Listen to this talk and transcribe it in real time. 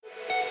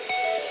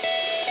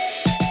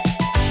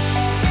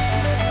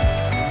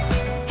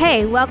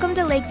Hey, welcome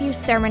to Lakeview's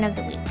Sermon of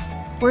the Week.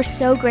 We're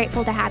so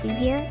grateful to have you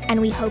here, and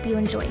we hope you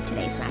enjoyed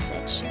today's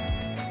message.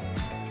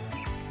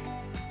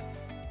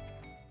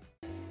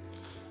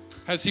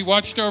 Has He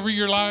watched over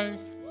your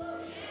life?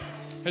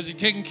 Has He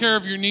taken care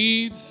of your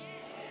needs?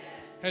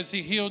 Has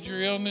He healed your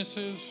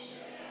illnesses?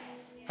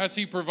 Has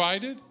He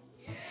provided?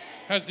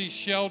 Has He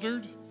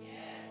sheltered?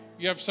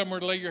 You have somewhere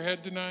to lay your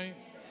head tonight?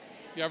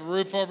 You have a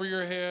roof over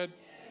your head?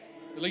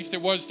 At least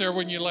it was there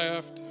when you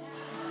left.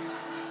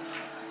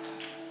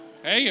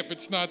 Hey, if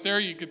it's not there,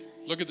 you could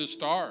look at the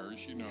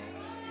stars, It'd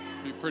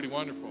be pretty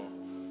wonderful.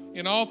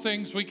 In all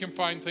things, we can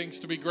find things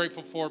to be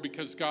grateful for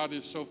because God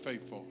is so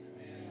faithful.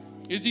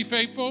 Is He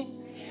faithful?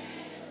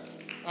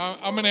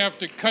 I'm going to have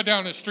to cut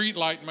down a street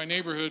light in my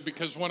neighborhood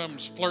because one of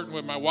them's flirting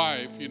with my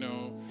wife,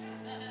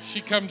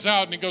 She comes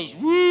out and it goes,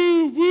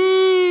 woo,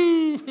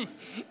 woo.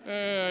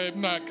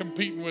 I'm not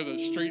competing with a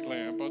street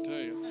lamp, I'll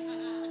tell you.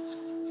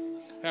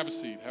 Have a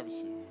seat.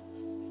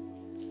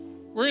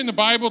 We're in the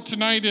Bible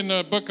tonight in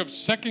the book of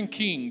 2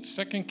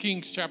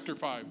 Kings chapter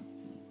 5.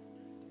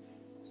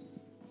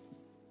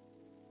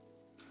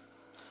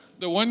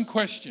 The one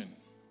question,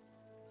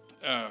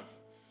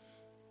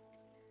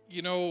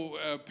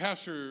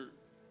 Pastor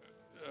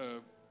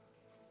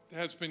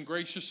has been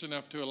gracious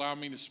enough to allow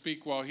me to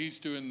speak while he's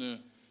doing the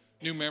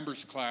new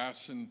members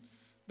class, and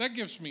that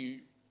gives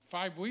me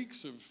 5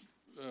 weeks of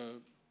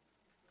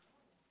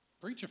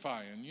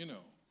preachifying,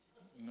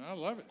 and I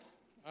love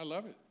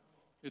it.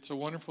 It's a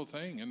wonderful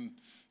thing, and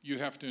you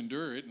have to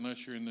endure it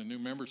unless you're in the new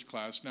members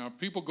class. Now, if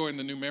people go in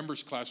the new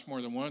members class more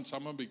than once,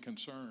 I'm going to be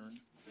concerned.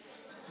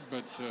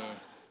 But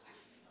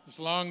as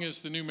long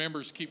as the new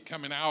members keep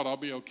coming out, I'll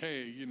be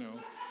okay,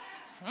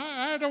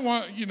 I don't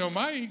want,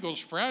 my ego's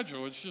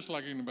fragile. It's just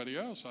like anybody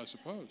else, I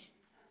suppose.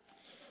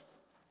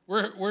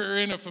 We're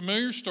in a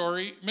familiar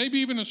story, maybe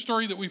even a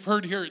story that we've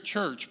heard here at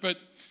church, but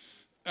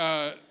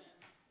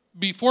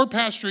before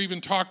Pastor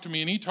even talked to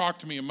me, and he talked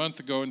to me a month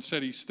ago and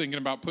said he's thinking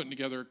about putting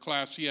together a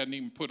class. He hadn't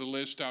even put a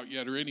list out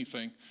yet or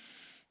anything.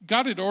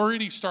 God had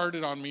already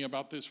started on me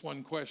about this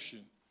one question.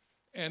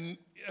 And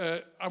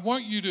I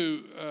want you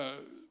to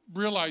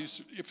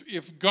realize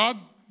if God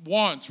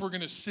wants, we're going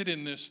to sit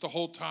in this the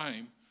whole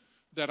time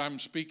that I'm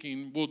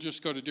speaking. We'll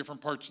just go to different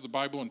parts of the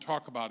Bible and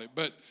talk about it.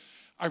 But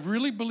I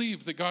really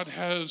believe that God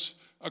has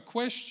a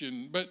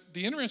question, but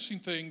the interesting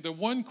thing, the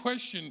one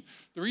question,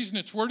 the reason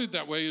it's worded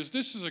that way is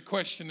this is a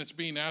question that's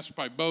being asked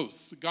by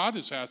both. God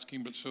is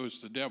asking, but so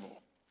is the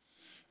devil.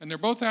 And they're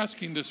both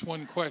asking this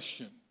one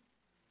question.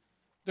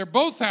 They're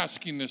both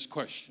asking this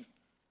question.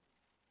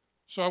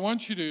 So I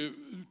want you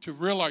to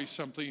realize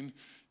something.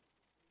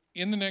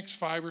 In the next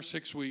 5 or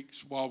 6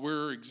 weeks, while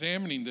we're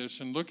examining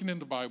this and looking in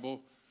the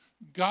Bible,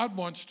 God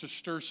wants to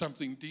stir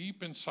something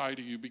deep inside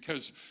of you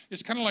because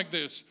it's kind of like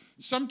this.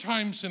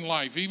 Sometimes in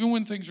life, even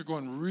when things are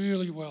going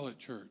really well at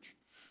church,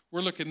 we're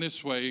looking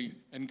this way,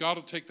 and God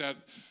will take that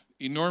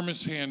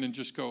enormous hand and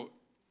just go,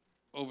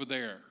 over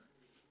there.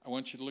 I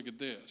want you to look at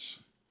this.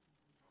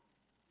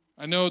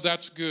 I know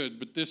that's good,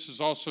 but this is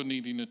also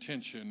needing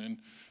attention.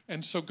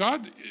 And so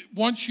God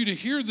wants you to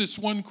hear this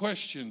one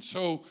question.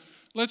 So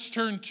let's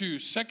turn to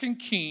 2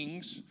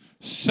 Kings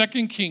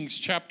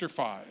chapter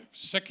 5.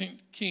 2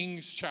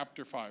 Kings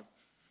chapter 5.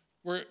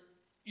 Where,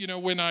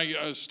 when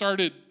I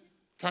started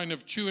kind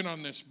of chewing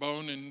on this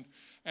bone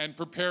and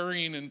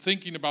preparing and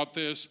thinking about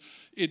this,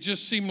 it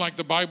just seemed like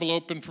the Bible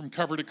opened from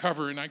cover to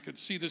cover, and I could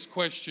see this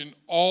question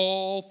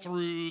all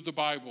through the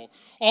Bible.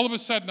 All of a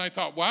sudden I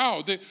thought,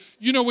 wow,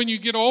 when you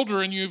get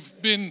older and you've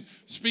been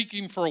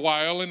speaking for a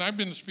while, and I've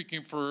been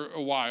speaking for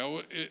a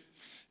while,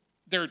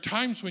 there are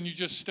times when you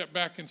just step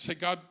back and say,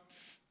 God,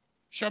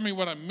 show me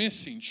what I'm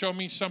missing. Show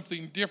me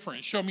something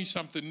different. Show me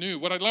something new.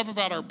 What I love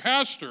about our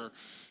pastor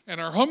and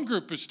our home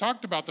group has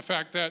talked about the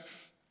fact that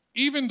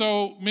even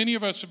though many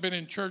of us have been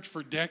in church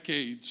for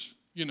decades,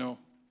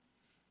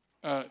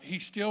 he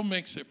still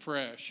makes it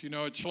fresh.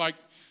 It's like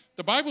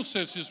the Bible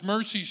says His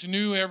mercies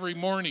new every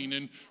morning.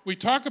 And we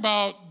talk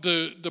about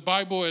the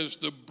Bible as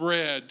the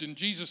bread. And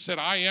Jesus said,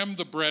 I am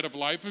the bread of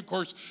life. Of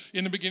course,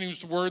 in the beginning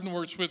was the Word, and the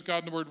Word was with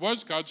God, and the Word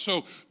was God.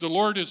 So the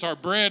Lord is our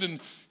bread, and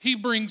He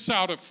brings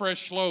out a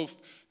fresh loaf.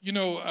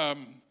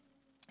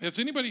 Has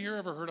anybody here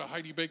ever heard of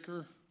Heidi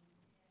Baker,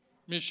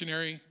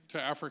 missionary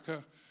to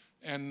Africa?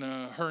 And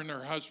her and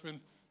her husband,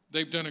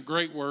 they've done a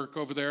great work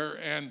over there.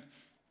 And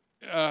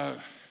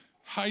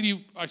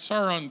Heidi, I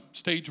saw her on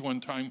stage one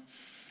time,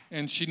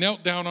 and she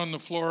knelt down on the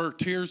floor,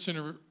 tears in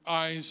her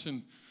eyes,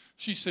 and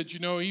she said,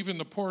 even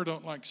the poor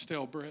don't like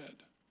stale bread.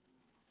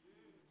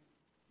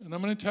 And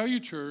I'm going to tell you,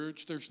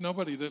 church, there's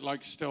nobody that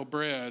likes stale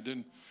bread.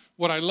 And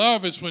what I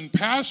love is when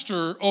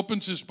Pastor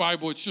opens his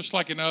Bible, it's just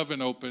like an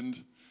oven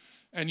opened,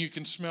 and you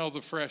can smell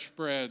the fresh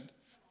bread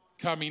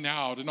coming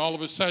out. And all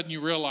of a sudden you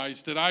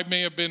realize that I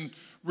may have been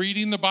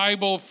reading the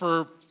Bible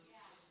for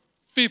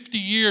 50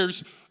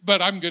 years,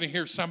 but I'm going to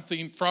hear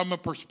something from a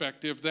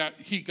perspective that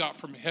he got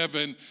from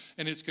heaven,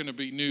 and it's going to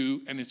be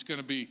new, and it's going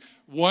to be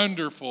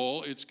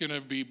wonderful. It's going to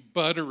be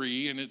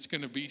buttery, and it's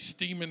going to be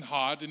steaming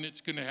hot, and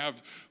it's going to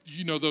have,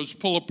 those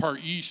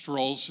pull-apart yeast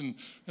rolls.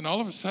 And all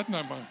of a sudden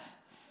I'm like,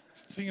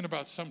 thinking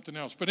about something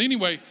else. But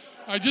anyway,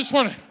 I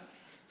started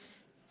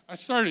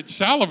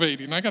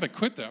salivating. I got to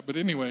quit that. But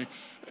anyway,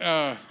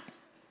 we're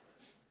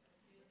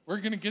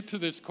going to get to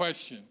this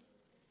question.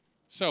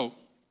 So,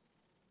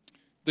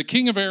 the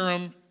king of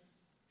Aram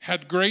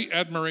had great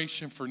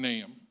admiration for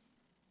Naaman.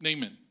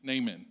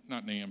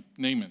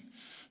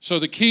 So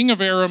the king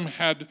of Aram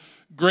had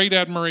great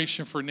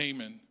admiration for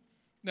Naaman.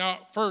 Now,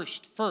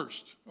 first,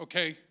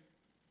 okay,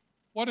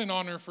 what an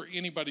honor for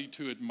anybody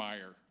to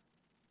admire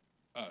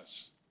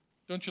us.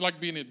 Don't you like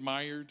being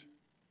admired?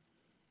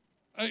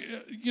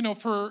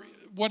 For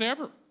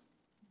whatever.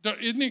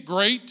 Isn't it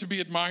great to be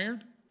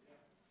admired?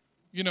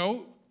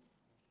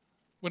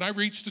 When I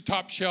reach the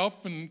top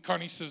shelf and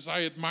Connie says,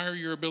 I admire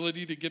your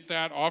ability to get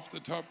that off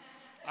the top,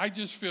 I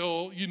just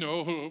feel,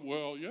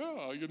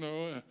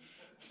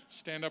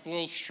 stand up a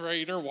little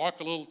straighter,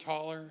 walk a little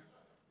taller.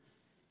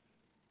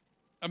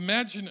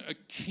 Imagine a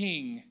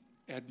king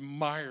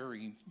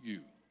admiring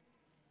you.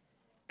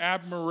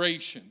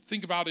 Admiration.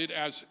 Think about it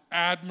as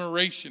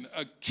admiration.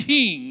 A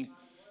king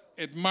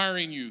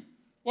admiring you.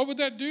 What would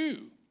that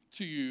do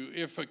to you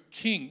if a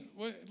king,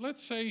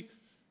 let's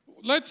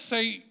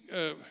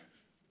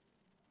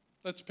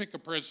pick a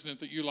president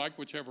that you like,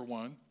 whichever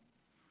one,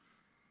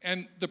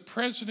 and the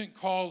president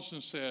calls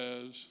and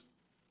says,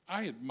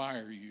 I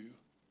admire you.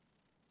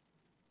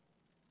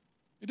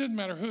 It doesn't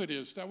matter who it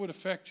is, that would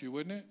affect you,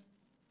 wouldn't it?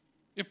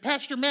 If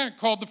Pastor Matt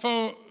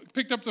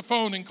picked up the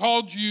phone and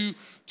called you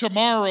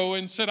tomorrow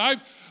and said,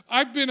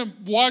 I've been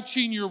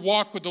watching your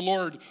walk with the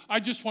Lord, I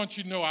just want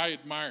you to know I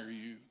admire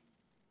you.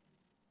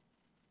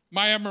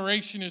 My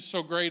admiration is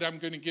so great, I'm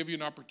going to give you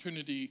an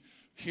opportunity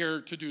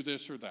here to do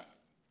this or that,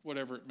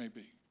 whatever it may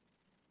be.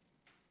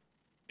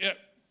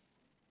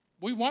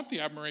 We want the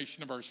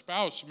admiration of our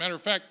spouse. As a matter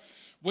of fact,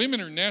 women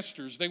are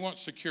nesters. They want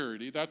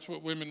security. That's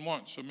what women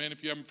want. So men,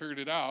 if you haven't figured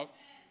it out,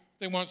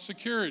 they want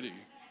security.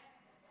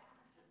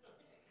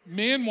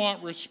 Men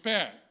want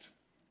respect.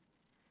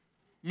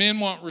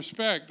 Men want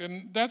respect.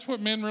 And that's what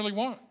men really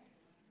want.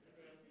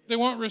 They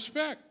want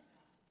respect.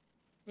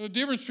 The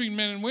difference between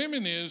men and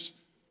women is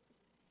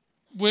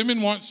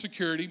women want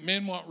security.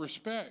 Men want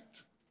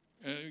respect.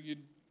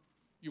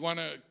 You want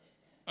to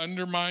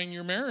undermine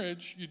your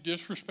marriage, you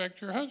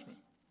disrespect your husband.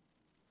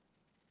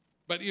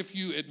 But if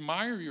you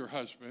admire your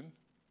husband,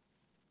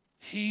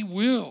 he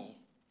will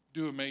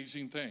do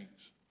amazing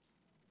things.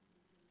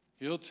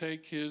 He'll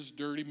take his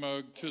dirty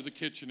mug to the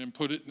kitchen and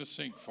put it in the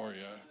sink for you.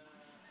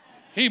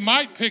 He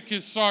might pick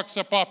his socks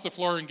up off the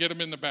floor and get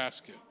them in the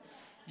basket.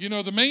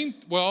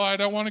 I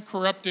don't want to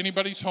corrupt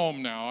anybody's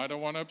home now. I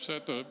don't want to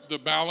upset the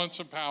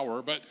balance of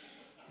power.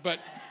 But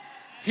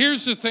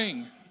here's the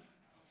thing.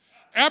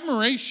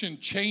 Admiration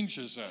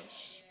changes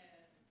us.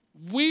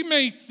 We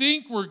may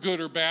think we're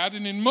good or bad,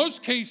 and in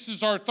most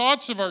cases, our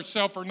thoughts of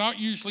ourselves are not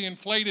usually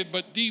inflated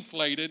but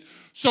deflated.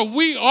 So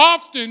we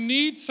often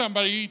need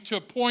somebody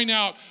to point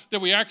out that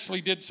we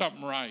actually did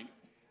something right.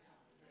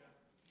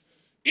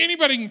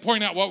 Anybody can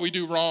point out what we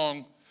do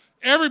wrong.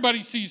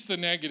 Everybody sees the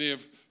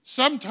negative.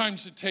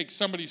 Sometimes it takes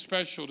somebody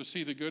special to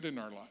see the good in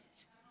our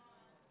lives.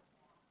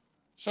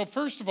 So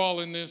first of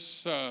all, in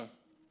this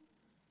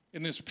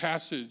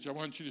passage, I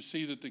want you to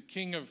see that the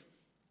king of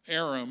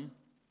Aram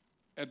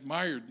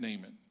admired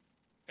Naaman,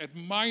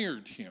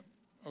 admired him,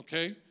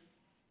 okay?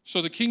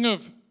 So the king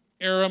of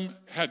Aram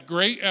had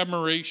great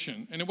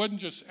admiration, and it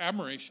wasn't just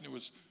admiration, it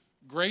was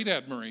great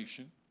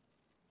admiration.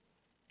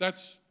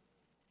 That's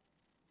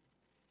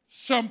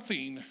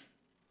something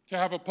to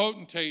have a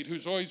potentate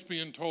who's always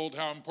being told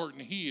how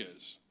important he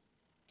is,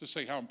 to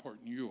say how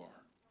important you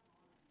are.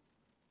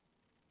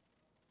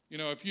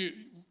 If you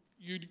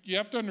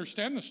have to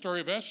understand the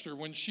story of Esther.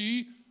 When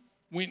she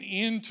went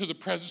into the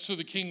presence of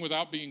the king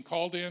without being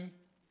called in,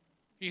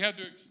 he had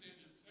to extend his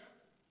scepter,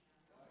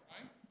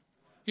 right?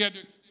 He had to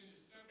extend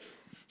his scepter.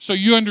 So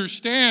you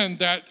understand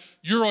that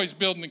you're always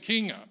building the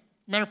king up.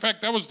 Matter of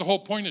fact, that was the whole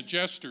point of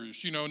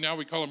jesters. Now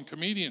we call them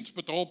comedians,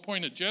 but the whole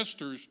point of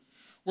jesters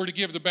were to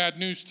give the bad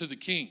news to the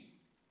king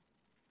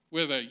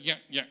with a yeah,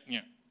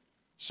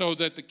 so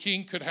that the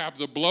king could have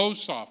the blow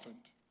softened.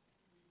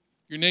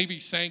 Your navy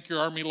sank, your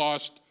army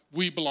lost,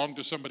 we belong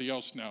to somebody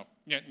else now.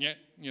 Yeah.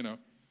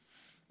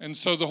 And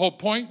so the whole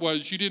point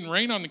was you didn't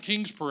rain on the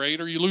king's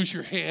parade or you lose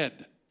your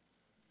head.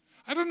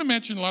 I don't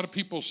imagine a lot of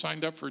people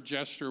signed up for a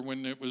jester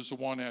when it was a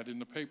one ad in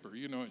the paper.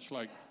 It's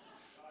like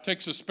it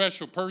takes a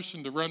special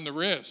person to run the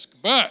risk.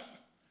 But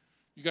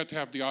you got to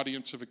have the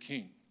audience of a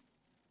king.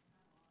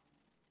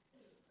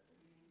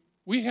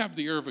 We have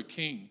the ear of a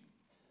king.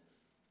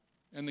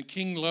 And the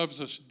king loves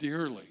us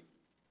dearly.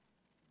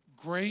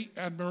 Great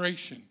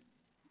admiration.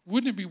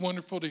 Wouldn't it be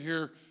wonderful to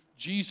hear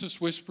Jesus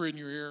whisper in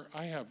your ear,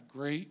 I have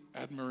great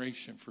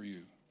admiration for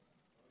you.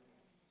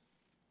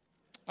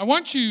 I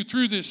want you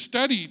through this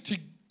study to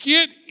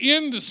get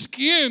in the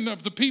skin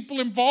of the people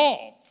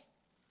involved.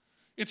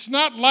 It's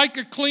not like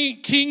a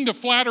king to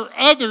flatter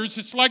others.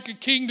 It's like a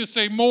king to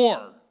say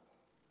more.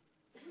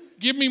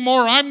 Give me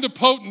more. I'm the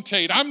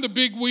potentate. I'm the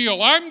big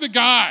wheel. I'm the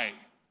guy.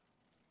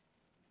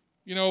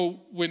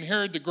 When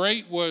Herod the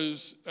Great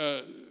was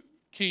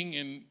king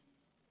in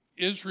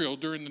Israel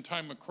during the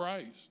time of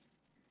Christ.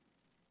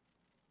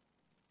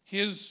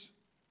 His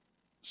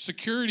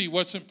security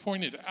wasn't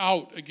pointed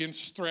out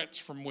against threats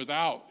from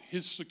without.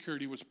 His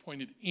security was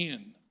pointed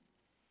in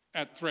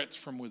at threats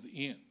from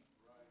within.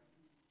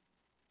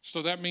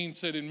 So that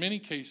means that in many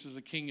cases,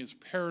 a king is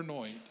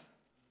paranoid.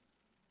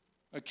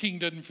 A king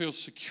doesn't feel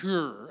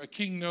secure. A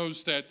king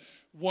knows that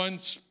one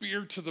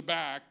spear to the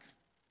back,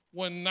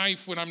 one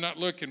knife when I'm not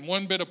looking,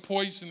 one bit of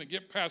poison to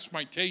get past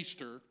my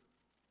taster,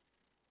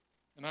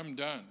 and I'm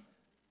done.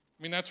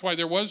 I mean, that's why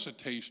there was a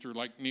taster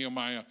like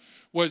Nehemiah,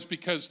 was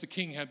because the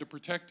king had to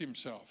protect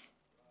himself.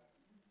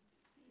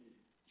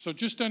 So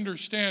just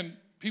understand,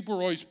 people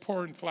are always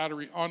pouring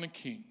flattery on a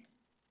king.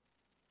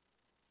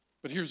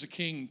 But here's a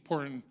king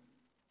pouring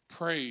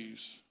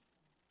praise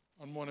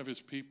on one of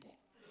his people.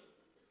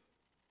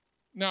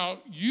 Now,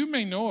 you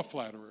may know a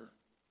flatterer.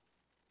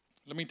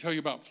 Let me tell you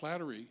about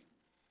flattery.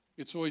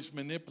 It's always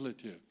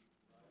manipulative.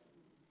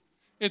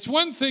 It's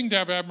one thing to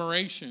have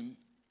admiration,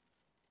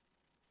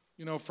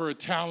 for a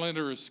talent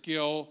or a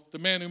skill. The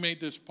man who made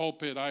this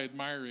pulpit, I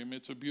admire him.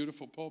 It's a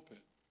beautiful pulpit.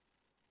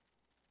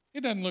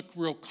 It doesn't look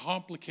real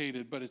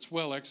complicated, but it's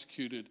well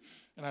executed,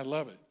 and I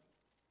love it.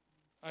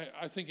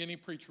 I think any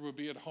preacher would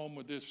be at home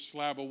with this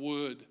slab of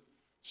wood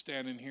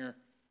standing here.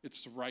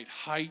 It's the right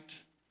height.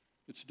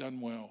 It's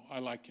done well. I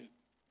like it.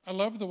 I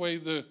love the way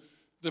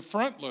the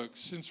front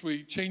looks. Since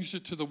we changed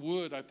it to the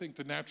wood, I think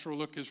the natural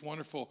look is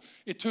wonderful.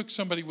 It took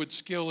somebody with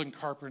skill in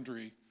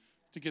carpentry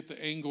to get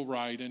the angle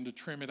right and to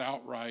trim it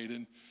out right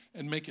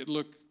and make it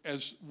look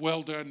as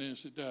well done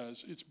as it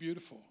does. It's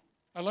beautiful.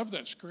 I love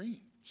that screen.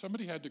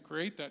 Somebody had to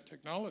create that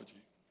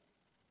technology.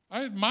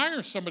 I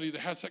admire somebody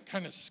that has that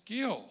kind of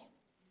skill.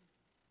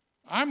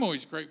 I'm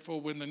always grateful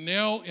when the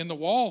nail in the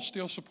wall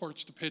still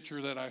supports the picture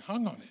that I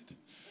hung on it.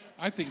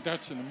 I think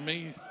that's an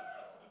amazing.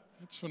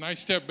 That's when I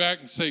step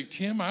back and say,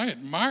 Tim, I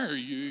admire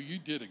you. You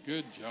did a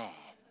good job.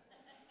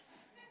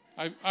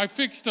 I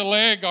fixed a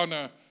leg on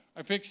a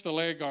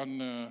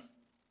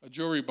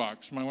jewelry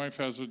box. My wife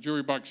has a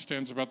jewelry box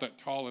stands about that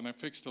tall, and I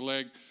fixed a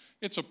leg.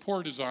 It's a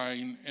poor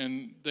design,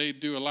 and they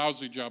do a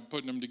lousy job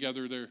putting them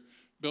together. They're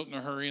built in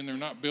a hurry, and they're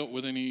not built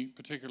with any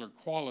particular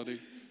quality.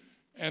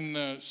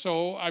 And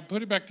so I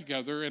put it back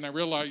together, and I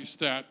realized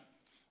that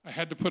I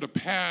had to put a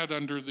pad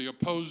under the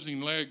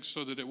opposing leg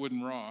so that it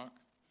wouldn't rock.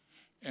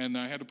 And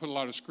I had to put a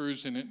lot of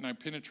screws in it, and I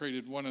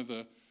penetrated one of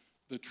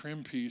the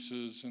trim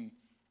pieces, and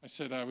I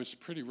said I was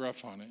pretty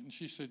rough on it. And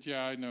she said,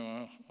 yeah, I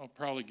know. I'll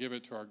probably give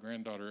it to our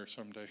granddaughter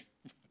someday.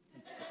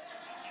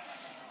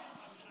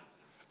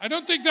 I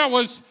don't think that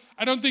was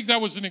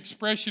an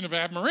expression of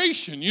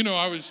admiration.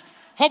 I was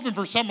hoping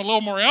for something a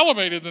little more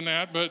elevated than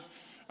that, but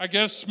I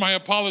guess my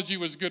apology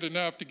was good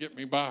enough to get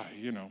me by,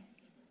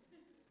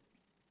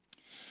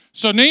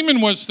 So Naaman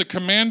was the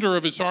commander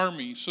of his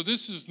army. So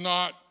this is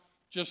not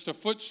just a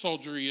foot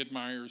soldier he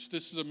admires.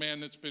 This is a man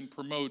that's been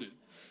promoted.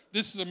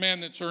 This is a man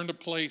that's earned a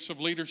place of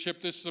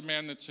leadership. This is a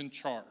man that's in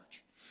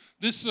charge.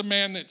 This is a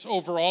man that's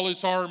over all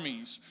his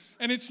armies.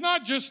 And it's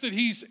not just that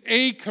he's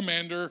a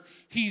commander,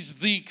 he's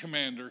the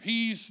commander.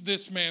 He's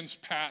this man's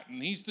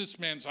Patton. He's this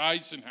man's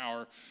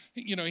Eisenhower.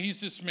 He's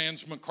this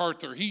man's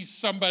MacArthur. He's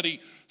somebody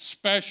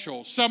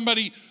special,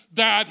 somebody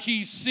that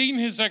he's seen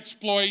his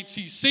exploits.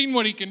 He's seen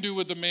what he can do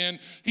with the men.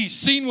 He's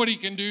seen what he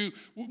can do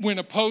when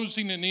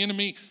opposing an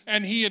enemy,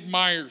 and he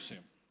admires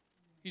him.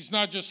 He's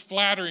not just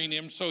flattering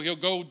him so he'll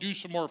go do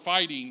some more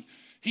fighting.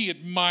 He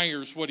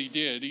admires what he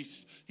did.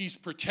 He's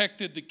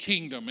protected the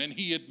kingdom, and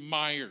he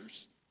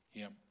admires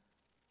him.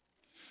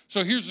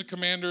 So here's the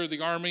commander of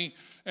the army,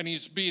 and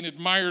he's being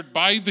admired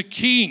by the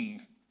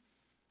king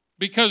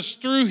because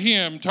through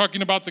him,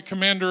 talking about the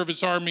commander of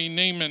his army,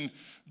 Naaman,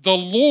 the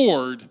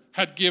Lord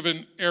had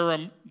given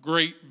Aram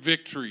great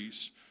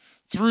victories.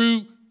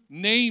 Through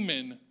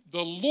Naaman,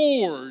 the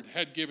Lord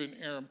had given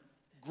Aram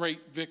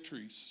great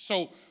victories.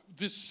 So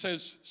this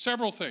says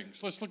several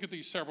things. Let's look at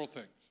these several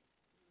things.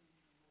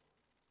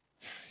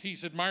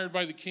 He's admired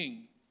by the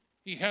king.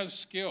 He has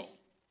skill.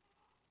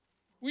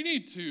 We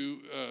need to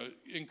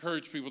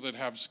encourage people that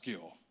have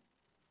skill.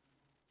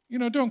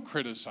 Don't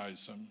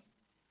criticize them.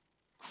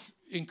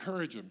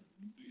 Encourage them.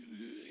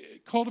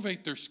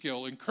 Cultivate their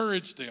skill.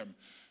 Encourage them.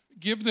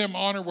 Give them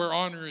honor where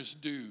honor is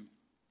due.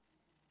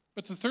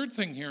 But the third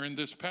thing here in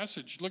this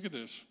passage, look at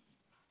this.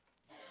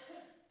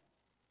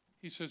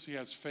 He says he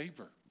has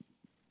favor.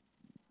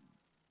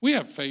 We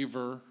have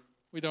favor.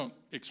 We don't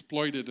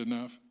exploit it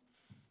enough.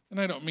 And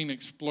I don't mean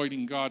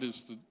exploiting God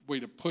is the way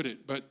to put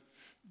it, but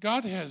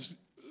God has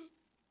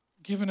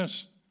given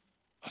us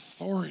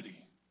authority.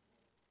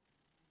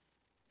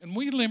 And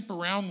we limp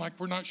around like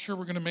we're not sure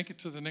we're going to make it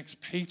to the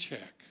next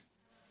paycheck.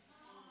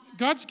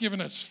 God's given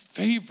us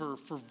favor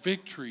for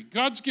victory.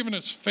 God's given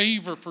us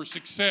favor for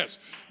success.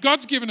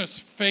 God's given us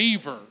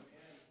favor.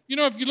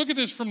 If you look at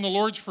this from the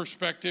Lord's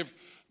perspective,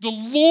 the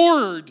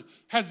Lord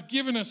has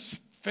given us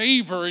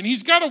favor, and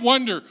he's got to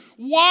wonder,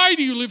 why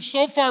do you live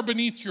so far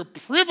beneath your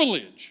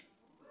privilege?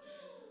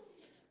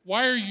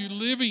 Why are you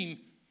living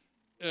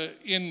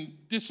in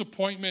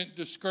disappointment,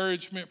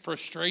 discouragement,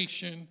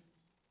 frustration?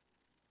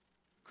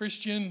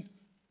 Christian,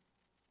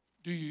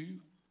 Do you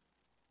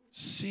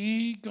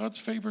see God's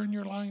favor in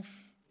your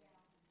life?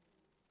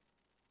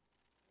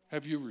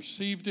 Have you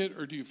received it,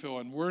 or do you feel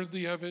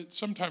unworthy of it?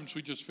 Sometimes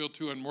we just feel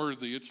too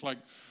unworthy. It's like,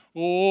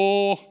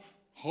 oh,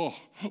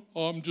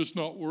 I'm just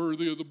not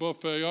worthy of the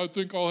buffet. I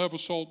think I'll have a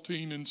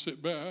saltine and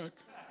sit back.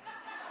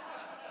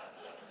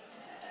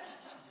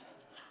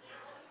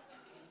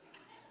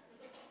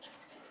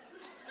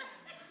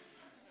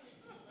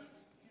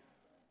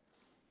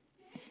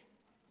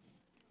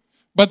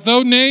 But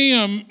though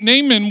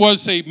Naaman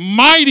was a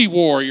mighty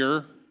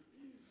warrior,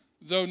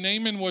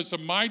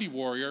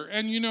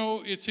 and you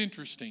know, it's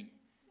interesting.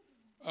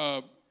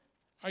 I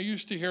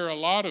used to hear a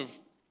lot of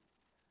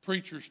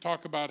preachers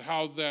talk about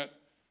how that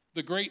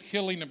the great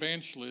healing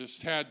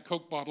evangelist had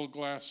Coke bottle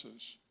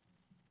glasses,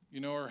 you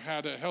know, or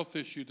had a health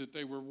issue that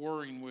they were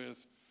warring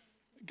with.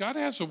 God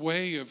has a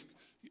way of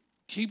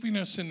keeping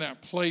us in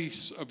that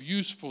place of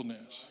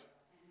usefulness.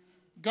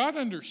 God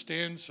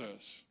understands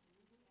us.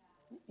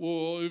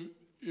 Well,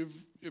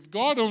 if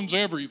God owns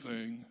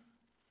everything,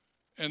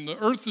 and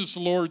the earth is the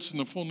Lord's and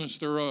the fullness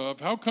thereof,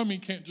 how come he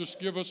can't just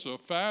give us a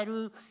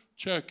fatter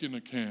checking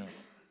account?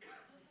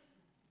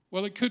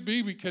 Well, it could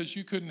be because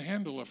you couldn't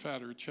handle a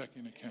fatter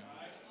checking account.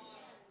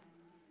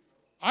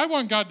 I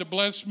want God to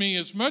bless me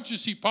as much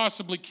as he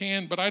possibly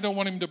can, but I don't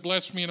want him to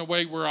bless me in a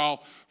way where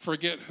I'll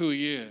forget who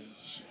he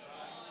is,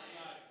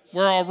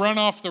 where I'll run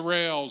off the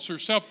rails or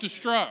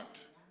self-destruct.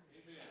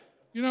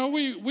 You know,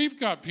 we've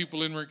got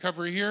people in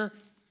recovery here.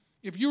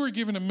 If you were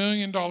given $1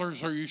 million,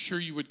 are you sure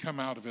you would come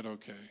out of it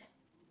okay?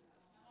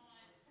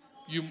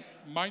 You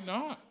might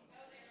not.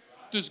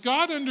 Does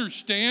God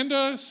understand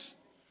us?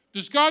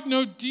 Does God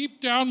know deep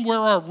down where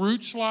our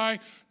roots lie?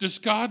 Does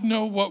God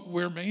know what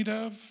we're made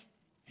of?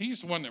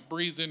 He's the one that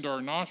breathed into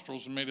our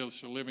nostrils and made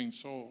us a living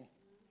soul.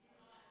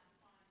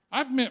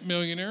 I've met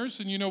millionaires,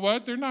 and you know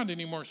what? They're not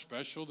any more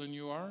special than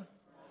you are.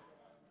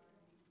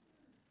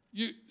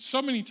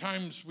 So many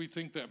times we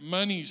think that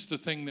money's the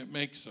thing that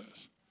makes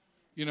us.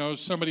 You know,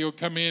 somebody will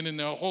come in and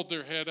they'll hold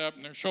their head up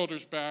and their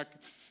shoulders back.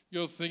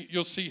 You'll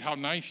see how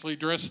nicely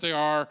dressed they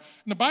are.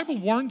 And the Bible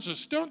warns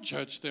us, don't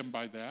judge them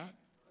by that.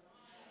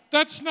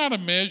 That's not a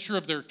measure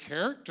of their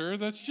character.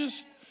 That's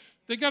just,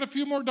 they got a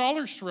few more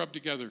dollars to rub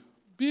together.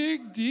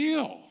 Big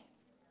deal.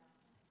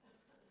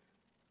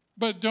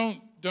 But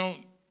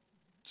don't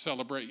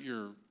celebrate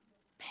your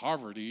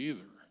poverty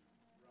either.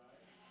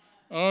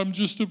 I'm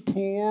just a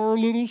poor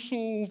little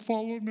soul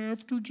following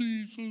after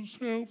Jesus.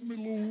 Help me,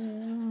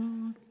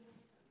 Lord.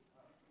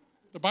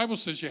 The Bible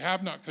says you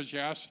have not because you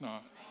ask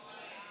not.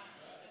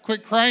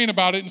 Quit crying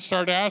about it and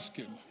start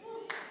asking.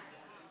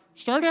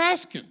 Start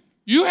asking.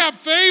 You have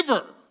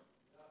favor.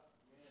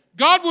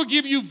 God will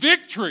give you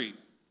victory.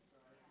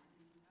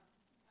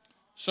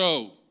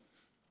 So,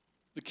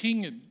 the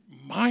king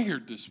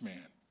admired this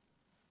man.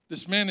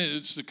 This man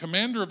is the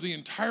commander of the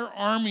entire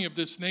army of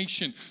this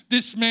nation.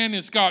 This man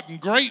has gotten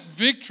great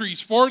victories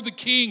for the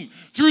king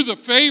through the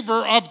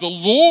favor of the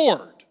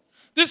Lord.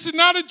 This is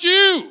not a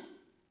Jew.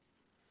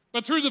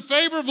 But through the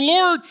favor of the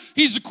Lord,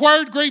 he's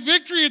acquired great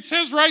victory. It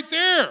says right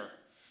there.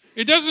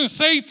 It doesn't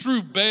say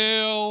through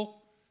Baal.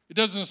 It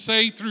doesn't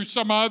say through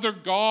some other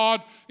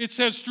god. It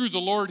says through the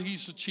Lord,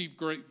 he's achieved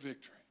great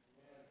victory.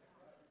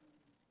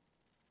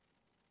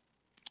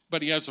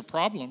 But he has a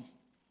problem.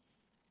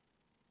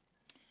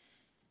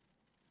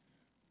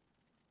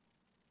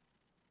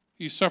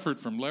 He suffered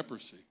from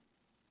leprosy.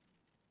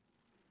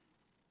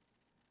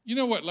 You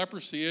know what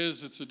leprosy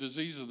is? It's a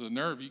disease of the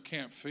nerve you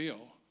can't feel.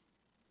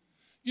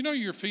 You know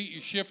your feet,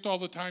 you shift all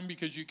the time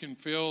because you can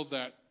feel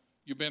that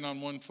you've been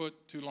on one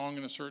foot too long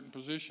in a certain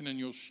position and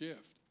you'll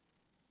shift.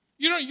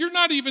 You know, you're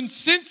not even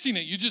sensing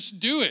it. You just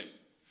do it.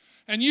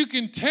 And you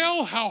can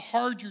tell how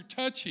hard you're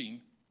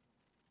touching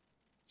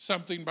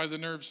something by the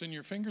nerves in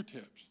your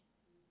fingertips.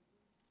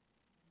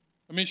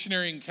 A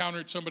missionary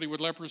encountered somebody with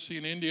leprosy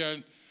in India,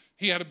 and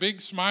he had a big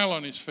smile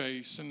on his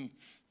face, and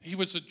he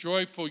was a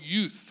joyful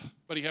youth,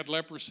 but he had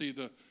leprosy.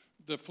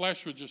 The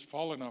flesh was just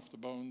falling off the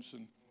bones,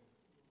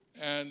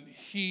 and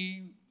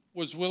he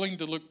was willing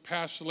to look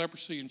past the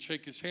leprosy and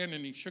shake his hand,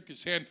 and he shook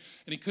his hand,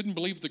 and he couldn't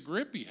believe the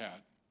grip he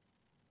had.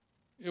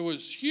 It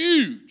was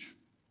huge.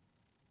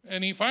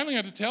 And he finally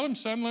had to tell him,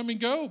 son, let me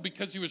go,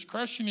 because he was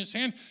crushing his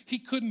hand. He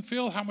couldn't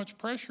feel how much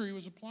pressure he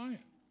was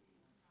applying.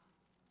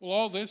 Well,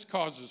 all this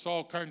causes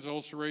all kinds of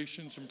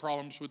ulcerations and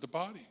problems with the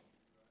body.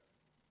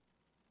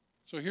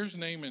 So here's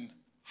Naaman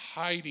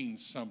hiding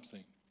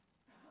something.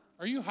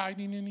 Are you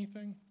hiding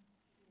anything?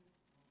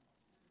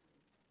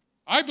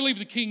 I believe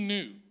the king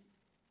knew,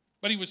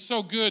 but he was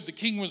so good the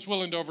king was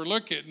willing to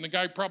overlook it, and the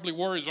guy probably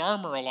wore his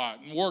armor a lot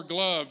and wore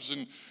gloves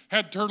and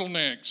had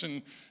turtlenecks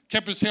and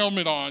kept his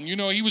helmet on. You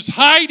know, he was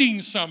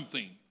hiding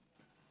something.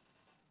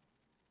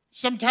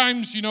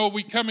 Sometimes, you know,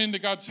 we come into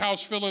God's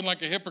house feeling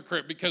like a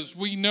hypocrite because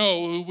we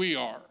know who we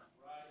are.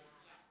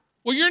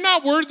 Well, you're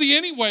not worthy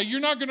anyway. You're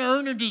not going to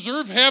earn or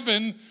deserve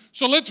heaven,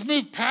 so let's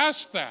move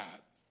past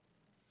that.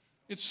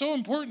 It's so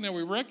important that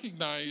we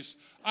recognize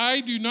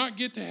I do not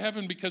get to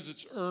heaven because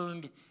it's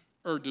earned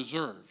or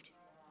deserved.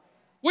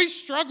 We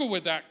struggle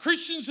with that.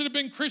 Christians that have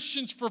been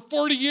Christians for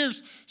 40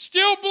 years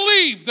still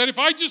believe that if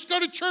I just go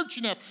to church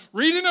enough,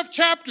 read enough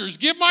chapters,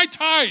 give my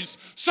tithes,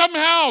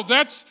 somehow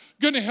that's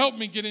going to help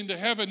me get into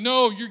heaven.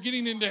 No, you're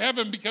getting into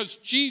heaven because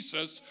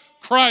Jesus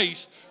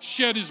Christ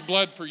shed his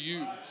blood for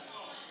you.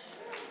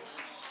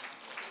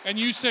 And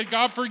you said,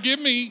 God, forgive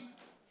me.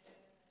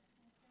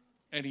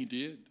 And he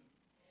did.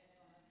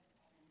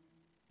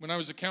 When I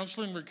was a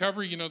counselor in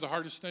recovery, the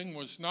hardest thing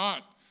was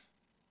not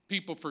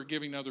people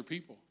forgiving other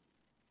people.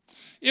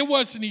 It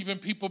wasn't even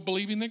people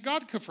believing that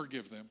God could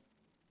forgive them.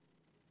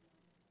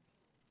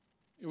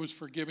 It was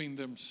forgiving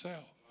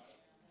themselves.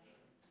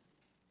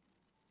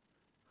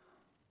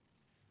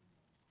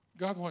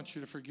 God wants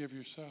you to forgive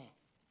yourself.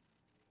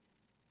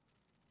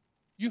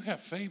 You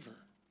have favor.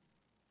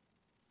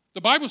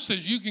 The Bible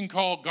says you can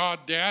call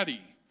God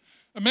Daddy.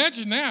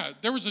 Imagine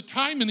that. There was a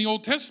time in the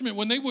Old Testament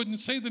when they wouldn't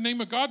say the name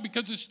of God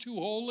because it's too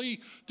holy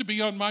to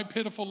be on my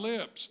pitiful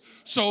lips.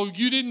 So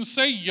you didn't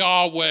say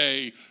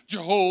Yahweh,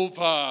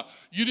 Jehovah.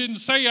 You didn't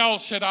say El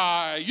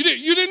Shaddai. You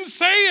didn't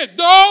say it.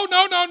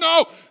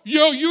 No.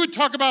 You would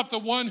talk about the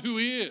one who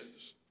is.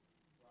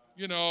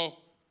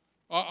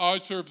 I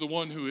serve the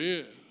one who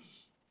is.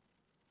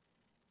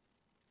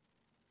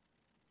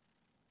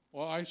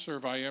 Well, I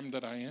serve I am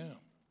that I am.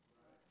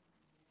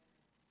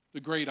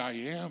 The great I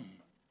am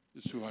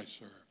is who I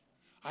serve.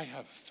 I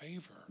have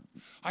favor.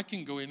 I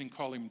can go in and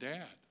call him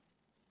Dad.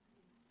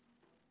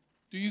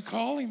 Do you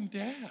call him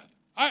Dad?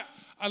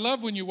 I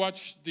love when you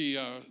watch the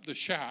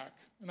Shack,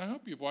 and I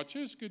hope you've watched it.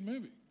 It's a good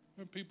movie.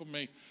 People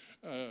may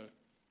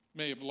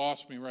have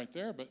lost me right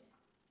there, but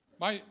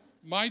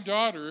my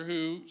daughter,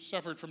 who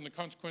suffered from the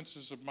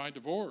consequences of my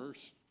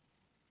divorce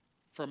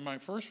from my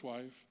first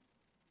wife,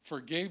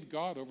 forgave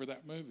God over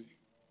that movie.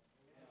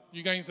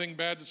 You got anything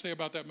bad to say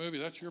about that movie?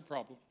 That's your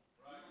problem.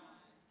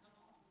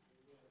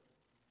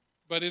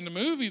 But in the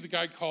movie, the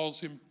guy calls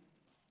him,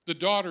 the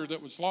daughter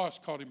that was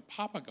lost called him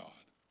Papa God.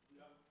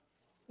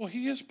 Well,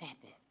 he is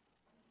Papa.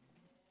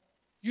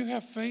 You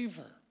have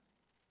favor.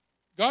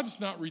 God's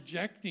not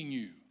rejecting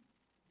you.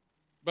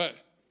 But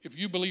if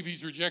you believe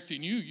he's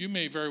rejecting you, you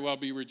may very well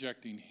be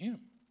rejecting him.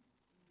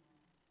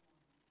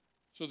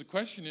 So the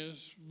question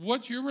is,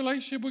 what's your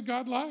relationship with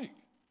God like?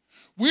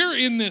 We're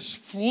in this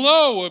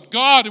flow of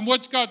God, and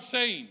what's God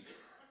saying?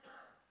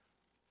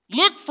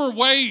 Look for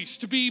ways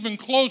to be even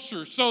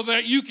closer so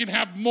that you can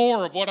have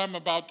more of what I'm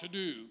about to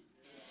do.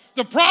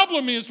 The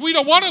problem is we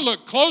don't want to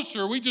look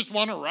closer. We just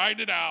want to ride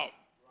it out.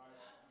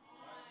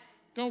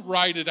 Don't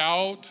ride it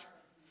out.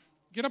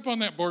 Get up on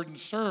that board and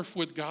surf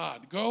with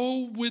God.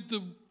 Go with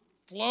the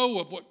flow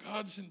of what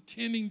God's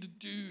intending to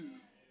do.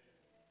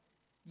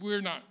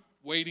 We're not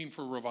waiting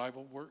for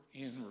revival. We're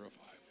in revival.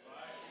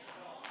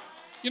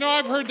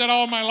 I've heard that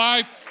all my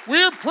life.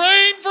 We're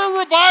praying for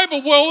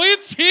revival. Well,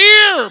 it's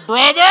here,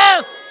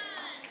 brother.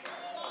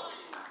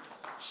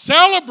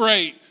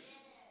 Celebrate.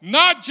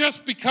 Not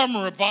just become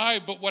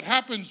revived, but what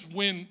happens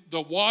when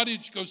the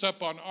wattage goes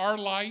up on our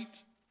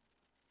light,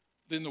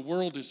 then the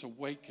world is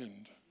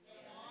awakened.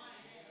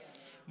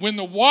 When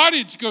the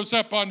wattage goes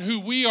up on who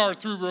we are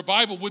through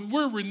revival, when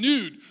we're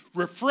renewed,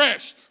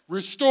 refreshed,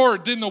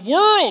 restored, then the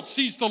world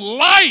sees the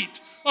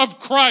light of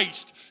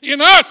Christ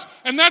in us.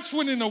 And that's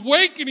when an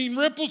awakening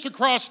ripples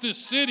across this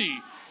city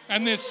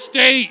and this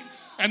state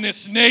and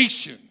this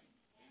nation.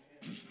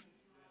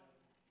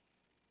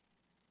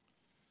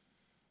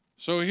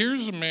 So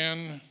here's a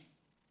man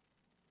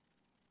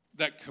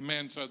that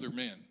commands other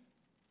men.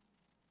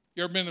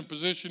 You ever been in a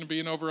position of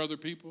being over other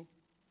people?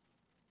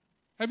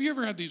 Have you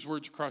ever had these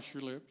words cross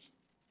your lips?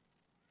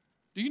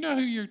 Do you know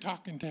who you're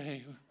talking to?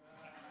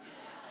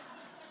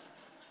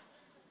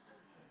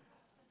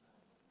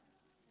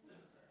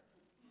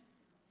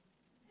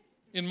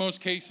 In most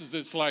cases,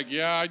 it's like,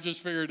 yeah, I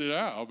just figured it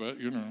out, but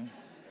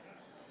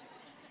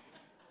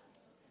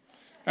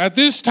At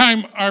this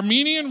time,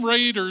 Aramean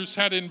raiders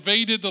had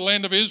invaded the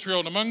land of Israel,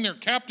 and among their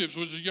captives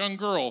was a young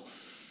girl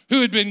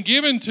who had been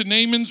given to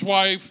Naaman's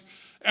wife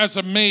as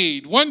a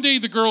maid. One day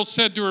the girl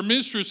said to her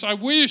mistress, I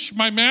wish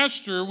my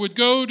master would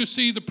go to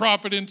see the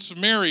prophet in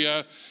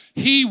Samaria.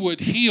 He would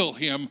heal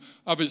him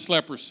of his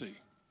leprosy.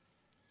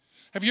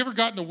 Have you ever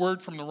gotten a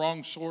word from the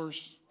wrong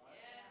source?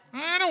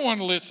 I don't want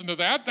to listen to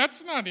that.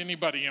 That's not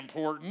anybody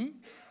important.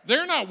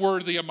 They're not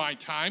worthy of my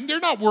time.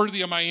 They're not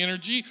worthy of my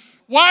energy.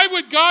 Why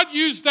would God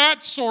use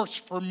that source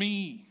for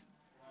me?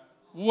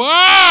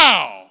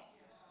 Wow.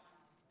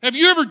 Have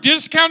you ever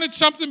discounted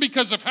something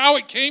because of how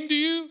it came to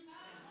you?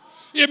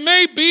 It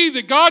may be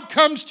that God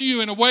comes to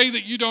you in a way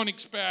that you don't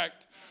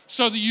expect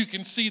so that you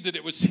can see that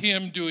it was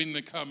him doing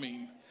the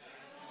coming.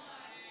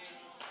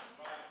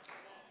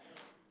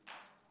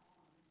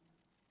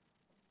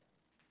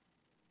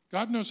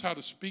 God knows how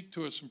to speak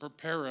to us and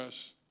prepare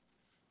us,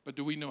 but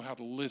do we know how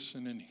to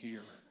listen and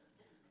hear?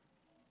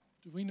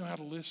 Do we know how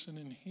to listen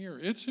and hear?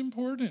 It's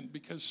important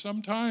because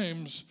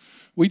sometimes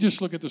we just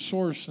look at the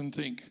source and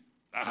think,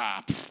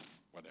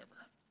 whatever.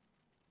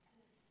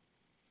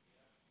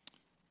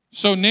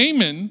 So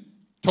Naaman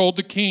told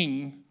the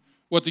king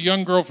what the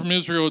young girl from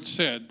Israel had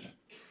said.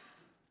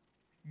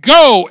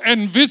 Go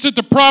and visit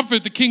the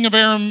prophet, the king of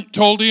Aram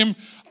told him.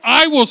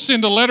 I will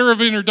send a letter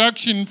of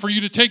introduction for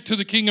you to take to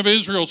the king of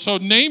Israel. So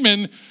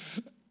Naaman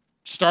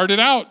started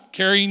out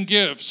carrying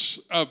gifts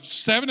of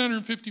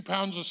 750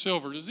 pounds of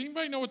silver. Does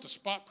anybody know what the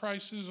spot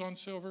price is on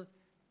silver?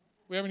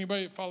 We have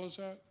anybody that follows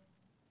that?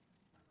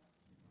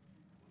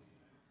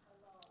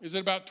 Is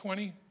it about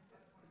 20?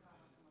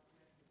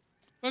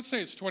 Let's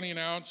say it's 20 an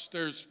ounce.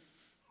 There's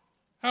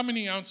how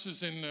many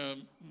ounces in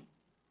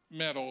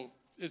metal?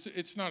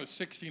 It's not a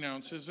 16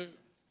 ounce, is it?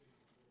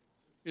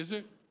 Is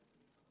it?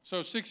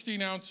 So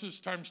 16 ounces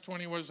times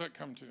 20, what does that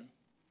come to?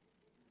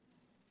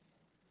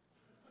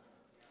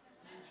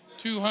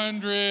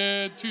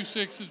 200, 2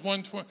 6 is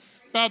 120.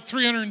 About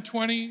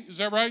 320, is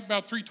that right?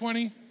 About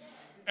 320?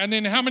 And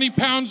then how many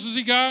pounds has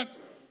he got?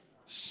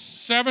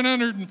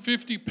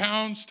 750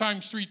 pounds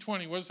times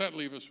 320. What does that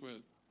leave us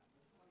with?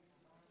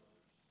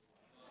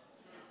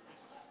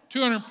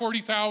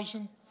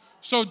 240,000.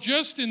 So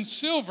just in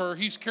silver,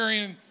 he's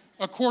carrying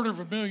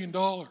 $250,000.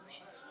 All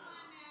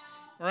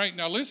right,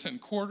 now listen,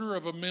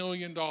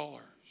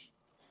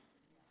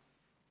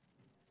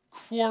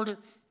 $250,000.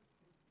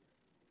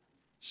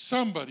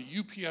 Somebody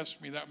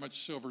UPS me that much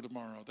silver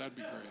tomorrow. That'd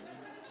be great.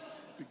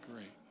 That'd be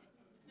great.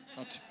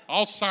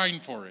 I'll sign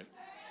for it.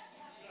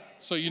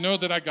 So you know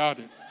that I got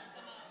it.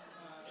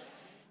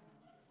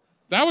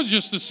 That was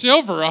just the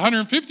silver,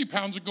 150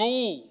 pounds of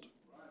gold.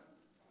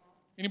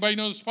 Anybody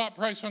know the spot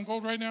price on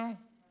gold right now?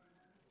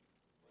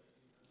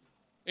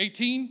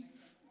 18?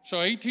 So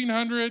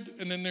 1,800,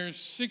 and then there's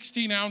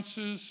 16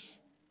 ounces.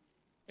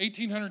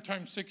 1,800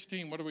 times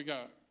 16, what do we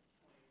got?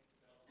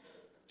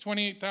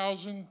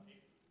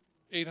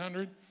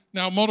 28,800.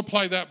 Now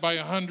multiply that by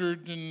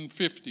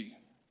 150.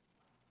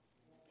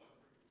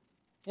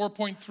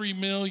 4.3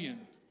 million.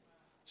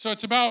 So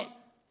it's about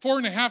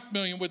 4.5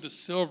 million with the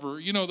silver.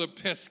 You know, the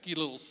pesky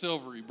little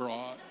silver he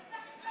brought.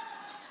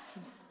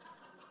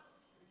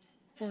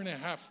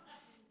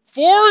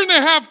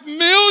 $4.5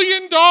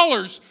 million.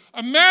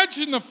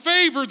 Imagine the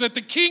favor that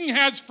the king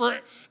has for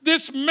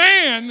this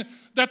man,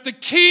 that the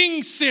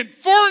king sent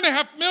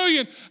 $4.5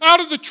 million out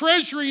of the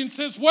treasury and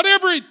says,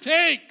 whatever it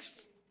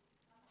takes,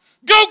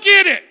 go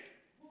get it.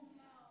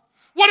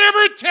 Whatever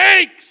it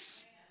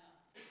takes.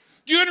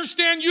 Do you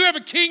understand? You have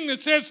a king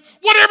that says,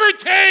 whatever it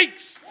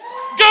takes,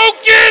 go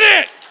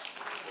get it.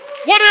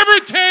 Whatever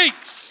it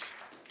takes.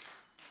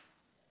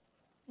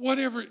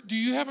 Whatever. Do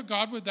you have a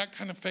God with that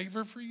kind of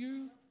favor for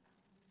you?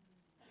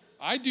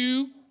 I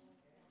do.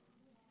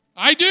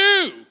 I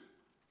do.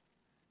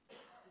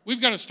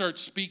 We've got to start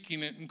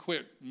speaking it and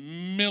quit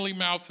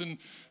milly-mouthing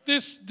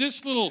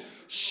this little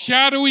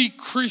shadowy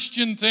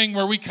Christian thing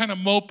where we kind of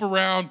mope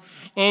around.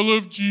 I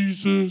love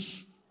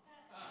Jesus.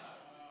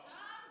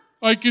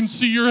 I can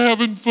see you're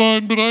having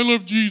fun, but I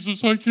love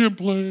Jesus. I can't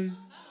play.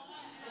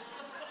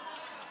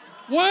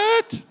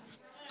 What?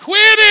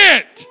 Quit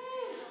it.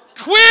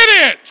 Quit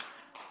it.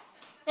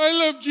 I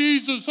love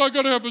Jesus. I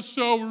got to have a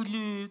sour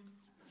look.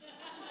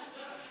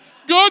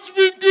 God's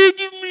been good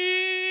to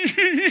me.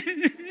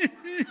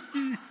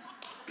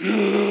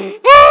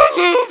 I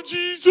love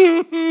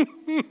Jesus.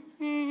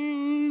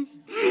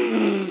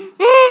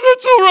 Oh,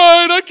 that's all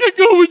right. I can't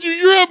go with you.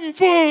 You're having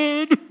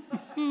fun.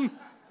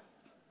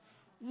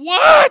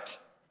 What?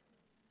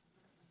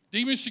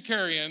 Demas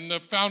Shakarian, the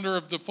founder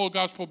of the Full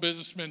Gospel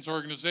Businessmen's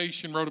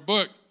Organization, wrote a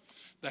book,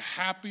 The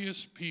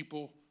Happiest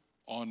People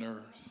on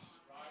Earth.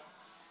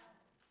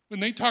 When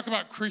they talk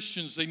about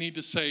Christians, they need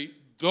to say,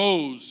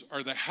 those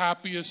are the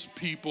happiest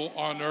people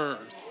on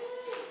earth.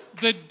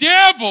 The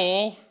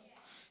devil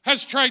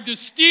has tried to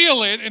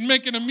steal it and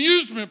make an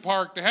amusement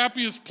park the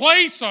happiest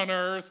place on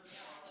earth,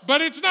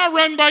 but it's not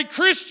run by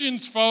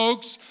Christians,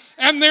 folks,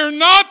 and they're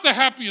not the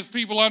happiest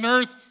people on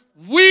earth.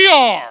 We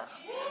are.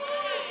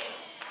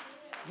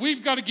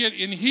 We've got to get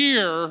in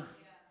here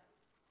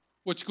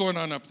what's going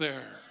on up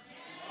there.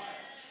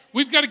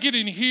 We've got to get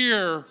in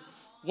here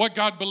what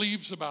God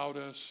believes about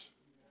us.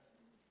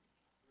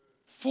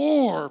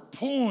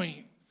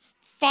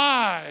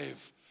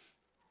 4.5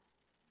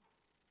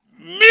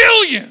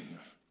 million.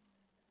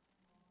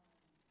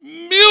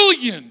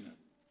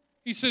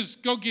 He says,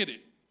 go get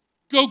it.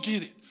 Go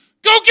get it.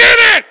 Go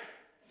get it.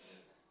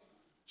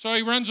 So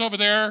he runs over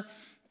there,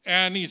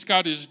 and he's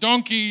got his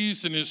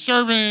donkeys and his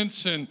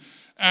servants, and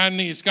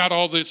he's got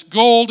all this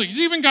gold. He's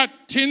even got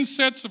 10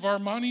 sets of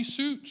Armani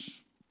suits.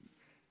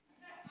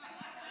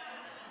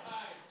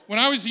 When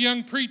I was a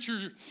young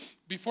preacher,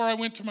 before I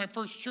went to my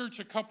first church,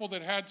 a couple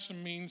that had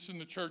some means in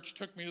the church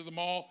took me to the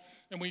mall,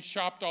 and we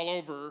shopped all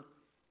over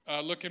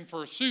looking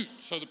for a suit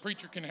so the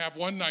preacher can have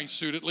one nice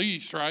suit at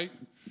least, right?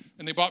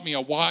 And they bought me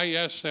a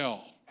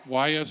YSL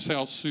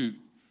suit,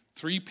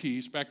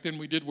 3-piece. Back then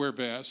we did wear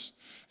vests,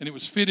 and it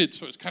was fitted,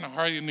 so it's kind of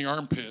hard in the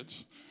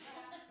armpits.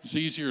 It's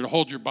easier to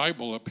hold your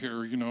Bible up here,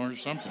 or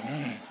something.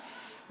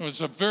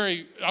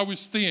 I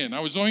was thin. I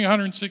was only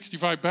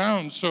 165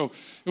 pounds, so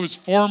it was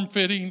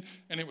form-fitting,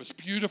 and it was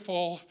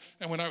beautiful.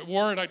 And when I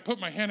wore it, I'd put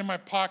my hand in my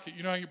pocket.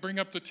 You know how you bring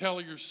up the tail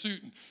of your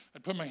suit, and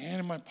I'd put my hand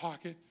in my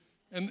pocket,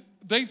 And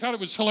they thought it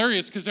was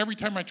hilarious because every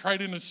time I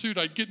tried in a suit,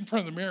 I'd get in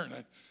front of the mirror and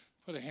I'd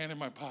put a hand in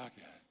my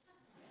pocket.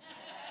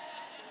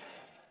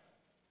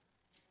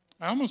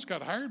 I almost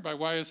got hired by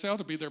YSL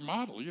to be their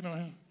model, you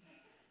know.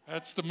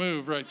 That's the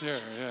move right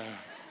there, yeah.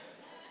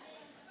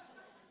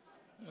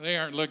 They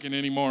aren't looking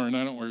anymore, and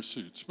I don't wear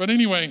suits. But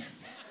anyway,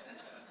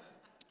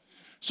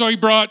 so he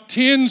brought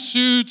 10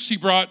 suits. He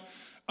brought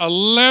a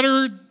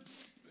letter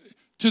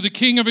to the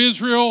king of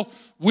Israel.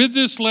 With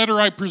this letter,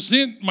 I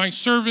present my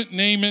servant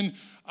Naaman.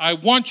 I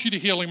want you to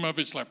heal him of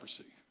his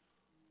leprosy.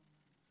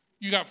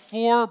 You got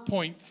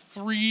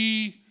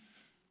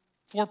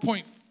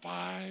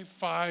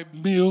 4.55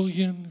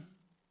 million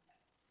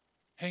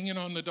hanging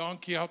on the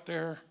donkey out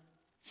there.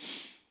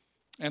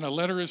 And a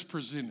letter is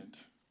presented.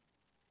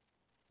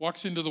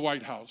 Walks into the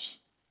White House.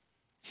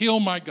 Heal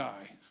my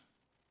guy.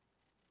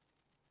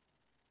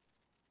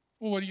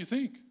 Well, what do you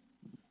think?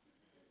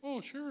 Oh,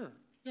 sure.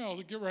 Yeah,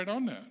 I'll get right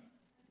on that.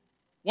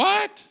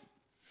 What?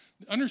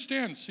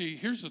 Understand, see,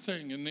 here's the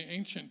thing. In the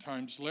ancient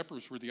times,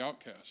 lepers were the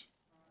outcasts.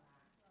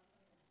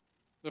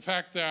 The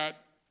fact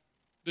that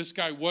this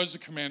guy was a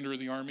commander of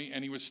the army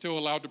and he was still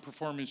allowed to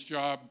perform his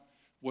job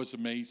was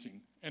amazing.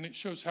 And it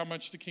shows how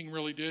much the king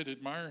really did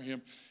admire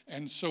him.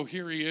 And so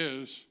here he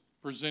is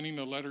presenting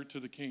a letter to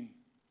the king.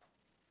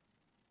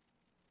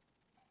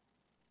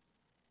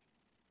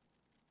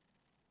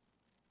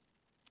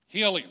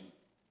 Heal him.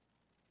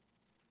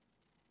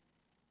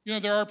 You know,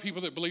 there are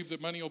people that believe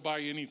that money will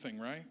buy anything,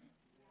 right?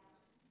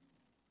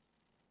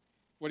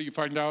 What do you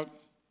find out?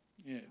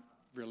 Yeah, it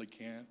really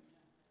can't.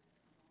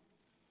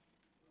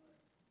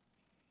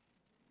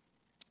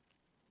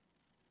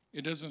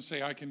 It doesn't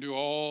say I can do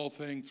all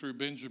things through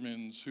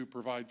Benjamins who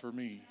provide for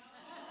me.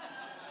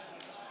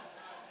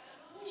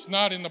 It's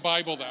not in the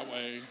Bible that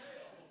way.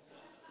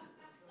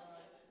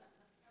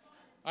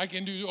 I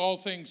can do all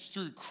things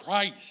through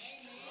Christ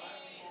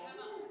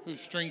who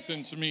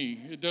strengthens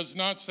me. It does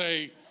not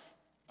say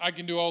I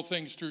can do all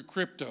things through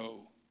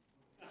crypto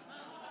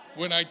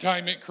when I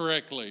time it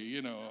correctly,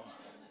 you know.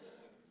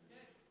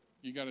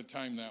 You got to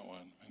time that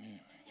one.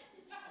 Anyway.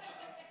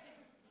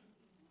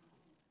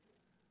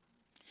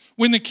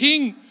 When the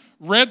king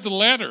read the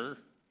letter,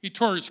 he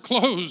tore his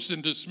clothes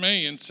in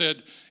dismay and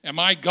said, "Am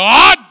I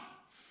God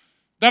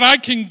that I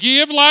can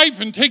give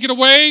life and take it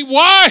away?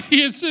 Why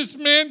is this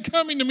man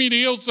coming to me to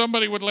heal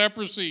somebody with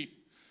leprosy?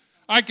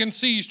 I can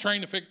see he's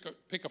trying to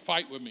pick a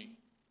fight with me."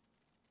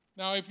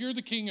 Now, if you're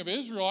the king of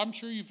Israel, I'm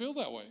sure you feel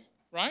that way,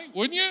 right?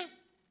 Wouldn't you?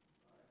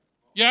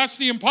 You ask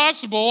the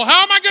impossible.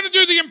 How am I going to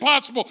do the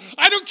impossible?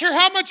 I don't care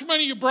how much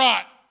money you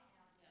brought.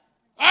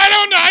 I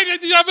don't know.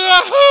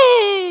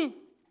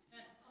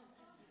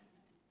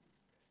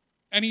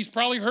 And he's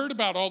probably heard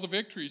about all the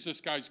victories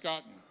this guy's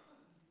gotten.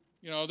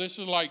 You know, this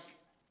is like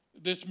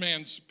this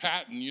man's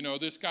pattern. You know,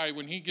 this guy,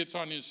 when he gets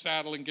on his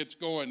saddle and gets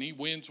going, he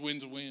wins.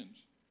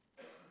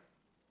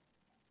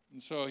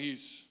 And so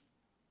he's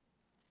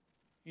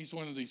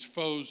one of these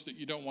foes that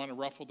you don't want to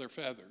ruffle their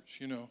feathers,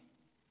 you know.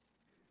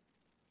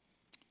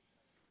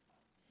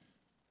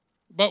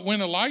 But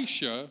when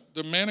Elisha,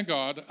 the man of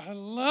God, I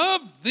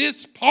love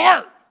this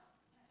part.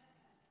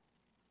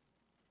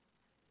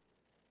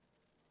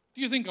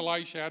 Do you think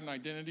Elisha had an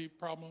identity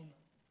problem?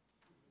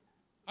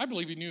 I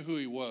believe he knew who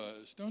he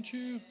was, don't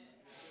you?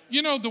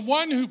 You know, the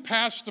one who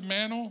passed the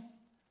mantle,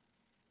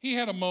 he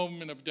had a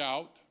moment of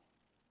doubt.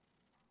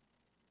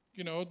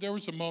 You know, there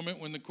was a moment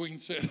when the queen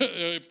said,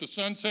 "If the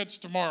sun sets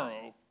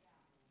tomorrow,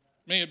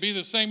 may it be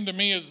the same to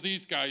me as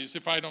these guys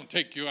if I don't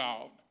take you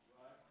out."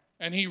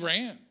 And he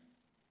ran.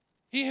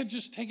 He had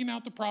just taken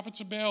out the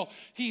prophets of Baal.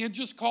 He had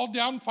just called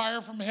down fire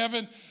from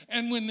heaven.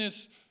 And when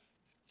this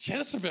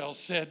Jezebel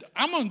said,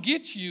 "I'm going to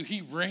get you,"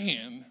 he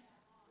ran.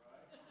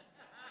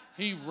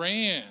 He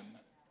ran.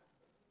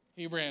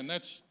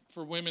 That's,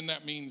 for women,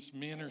 that means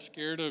men are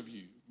scared of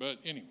you. But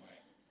anyway.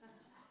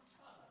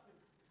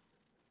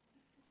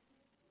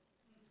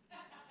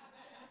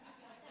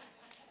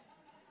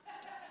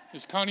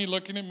 Is Connie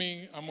looking at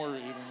me? I'm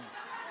worried.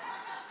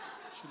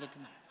 She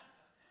looking.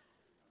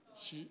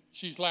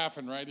 She's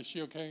laughing, right? Is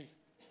she okay?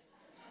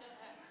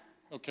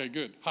 Okay,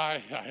 good.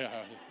 Hi.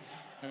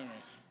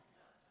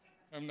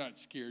 I'm not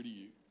scared of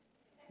you.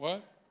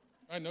 What?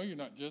 I know you're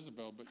not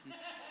Jezebel, but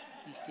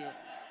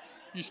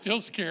you still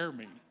scare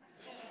me.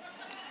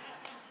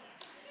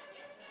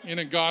 In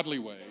a godly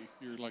way.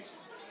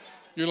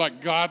 You're like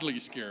godly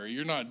scary.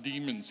 You're not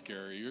demon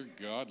scary. You're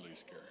godly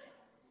scary.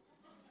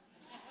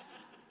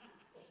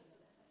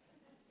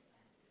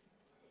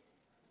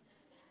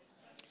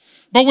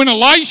 But when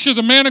Elisha,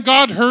 the man of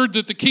God, heard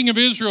that the king of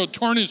Israel had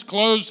torn his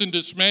clothes in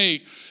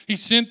dismay, he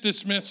sent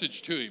this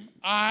message to him.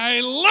 I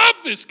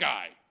love this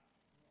guy.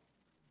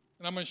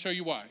 And I'm going to show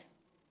you why.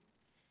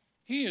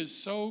 He is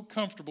so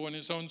comfortable in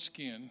his own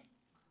skin.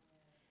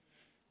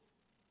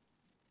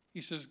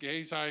 He says,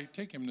 Gehazi,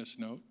 take him this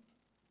note.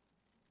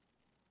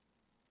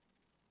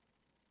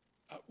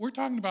 We're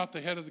talking about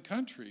the head of the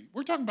country.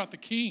 We're talking about the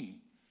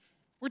king.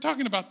 We're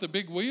talking about the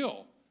big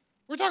wheel.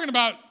 We're talking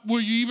about, will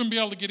you even be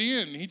able to get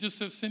in? He just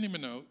says, send him a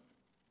note.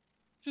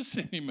 Just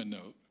send him a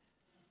note.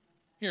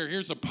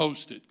 Here's a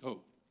Post-it. Go.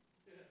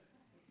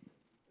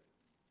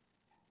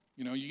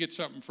 You know, you get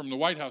something from the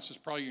White House, it's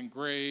probably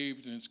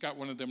engraved, and it's got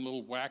one of them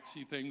little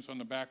waxy things on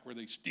the back where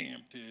they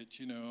stamped it,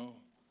 you know.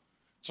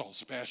 It's all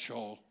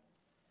special.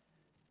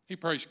 He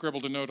probably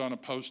scribbled a note on a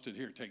Post-it.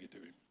 Here, take it to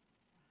him.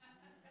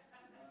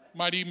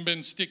 Might even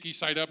been sticky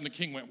side up, and the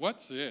king went,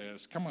 what's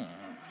this? Come on.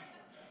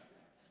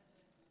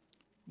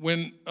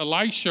 When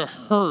Elisha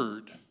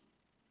heard,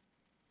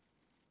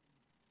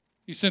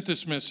 he sent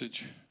this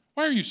message.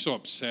 Why are you so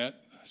upset?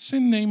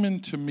 Send Naaman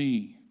to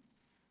me.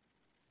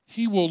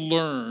 He will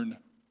learn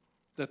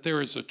that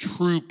there is a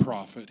true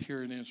prophet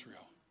here in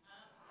Israel.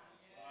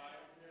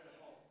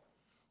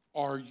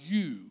 Are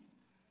you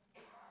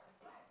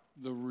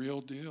the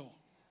real deal?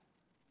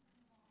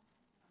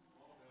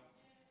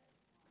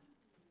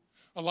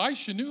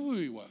 Elisha knew who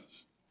he was.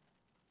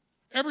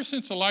 Ever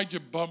since Elijah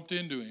bumped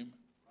into him,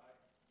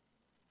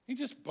 he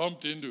just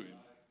bumped into him.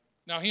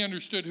 Now, he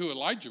understood who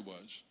Elijah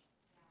was.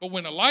 But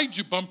when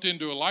Elijah bumped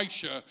into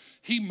Elisha,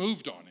 he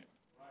moved on it.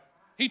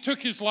 He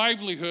took his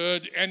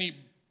livelihood and he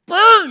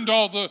burned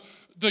all the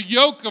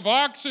yoke of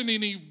oxen,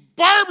 and he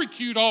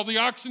barbecued all the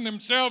oxen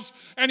themselves,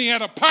 and he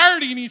had a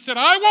party, and he said,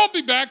 I won't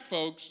be back,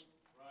 folks.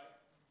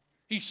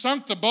 He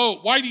sunk the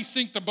boat. Why'd he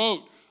sink the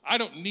boat? I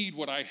don't need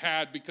what I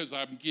had because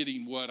I'm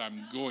getting what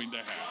I'm going to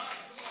have.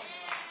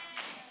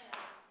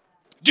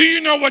 Do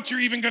you know what you're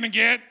even going to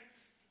get?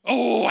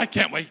 Oh, I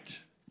can't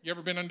wait. You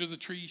ever been under the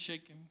tree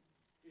shaking?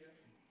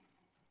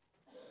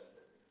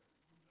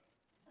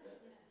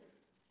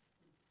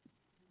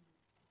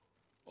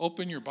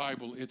 Open your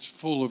Bible. It's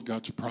full of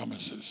God's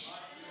promises.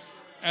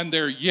 And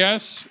they're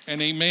yes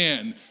and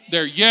amen.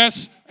 They're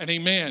yes and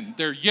amen.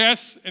 They're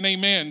yes and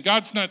amen.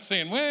 God's not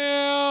saying,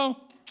 well,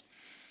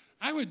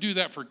 I would do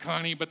that for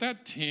Connie, but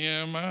that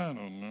Tim, I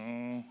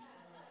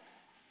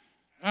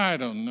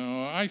don't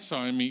know. I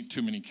saw him eat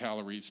too many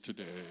calories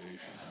today.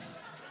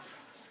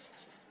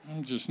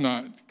 I'm just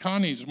not.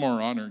 Connie's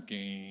more on her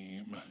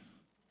game.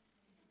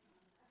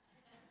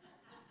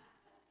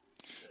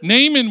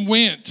 Naaman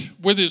went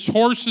with his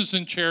horses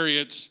and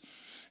chariots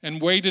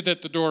and waited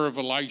at the door of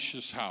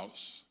Elisha's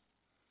house.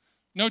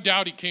 No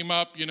doubt he came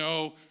up, you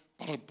know,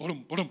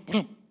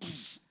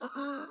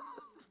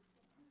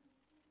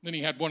 then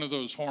he had one of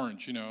those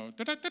horns, you know.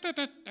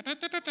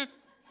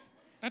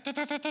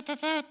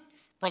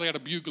 Probably had a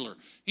bugler.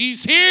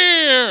 He's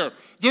here,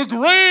 the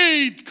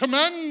great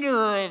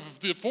commander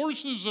of the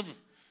forces of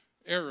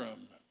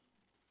Aram.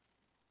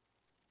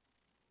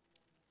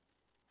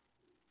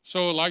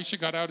 So Elisha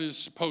got out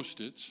his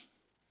Post-its,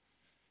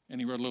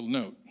 and he wrote a little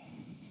note.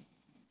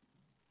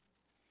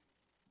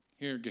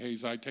 Here,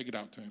 Gehazi, take it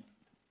out to him.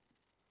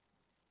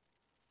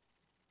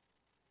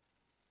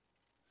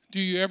 Do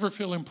you ever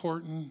feel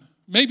important?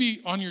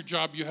 Maybe on your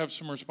job you have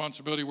some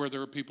responsibility where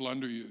there are people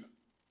under you.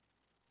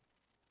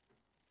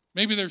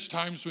 Maybe there's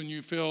times when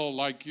you feel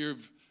like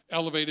you've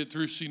elevated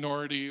through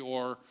seniority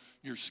or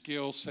your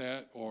skill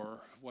set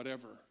or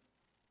whatever.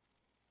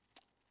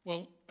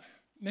 Well,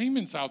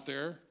 Naaman's out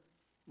there,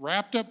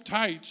 wrapped up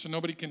tight so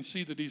nobody can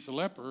see that he's a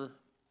leper.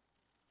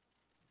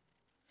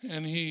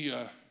 And he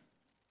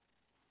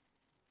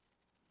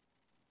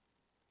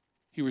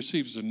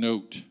receives a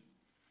note.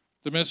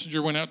 The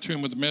messenger went out to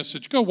him with a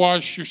message, go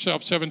wash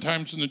yourself 7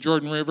 times in the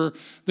Jordan River,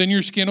 then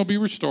your skin will be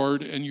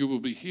restored and you will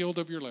be healed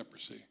of your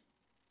leprosy.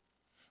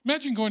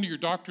 Imagine going to your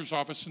doctor's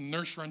office and the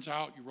nurse runs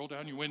out, you roll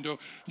down your window,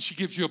 and she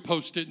gives you a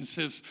Post-it and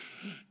says,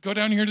 go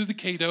down here to the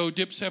Cato,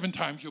 dip 7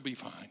 times, you'll be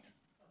fine.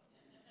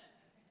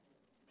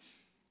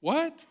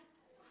 What?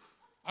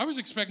 I was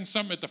expecting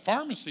something at the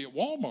pharmacy at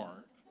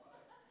Walmart.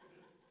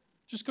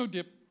 Just go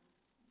dip.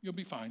 You'll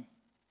be fine.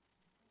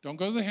 Don't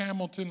go to the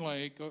Hamilton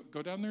Lake.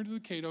 Go down there to the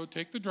Cato.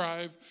 Take the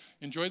drive.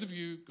 Enjoy the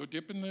view. Go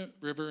dip in the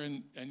river,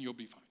 and you'll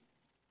be fine.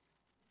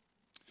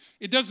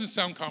 It doesn't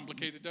sound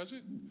complicated, does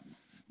it?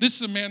 This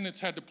is a man that's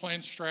had to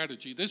plan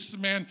strategy. This is a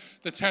man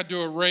that's had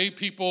to array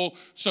people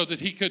so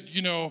that he could,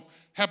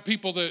 have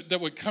people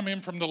that would come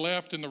in from the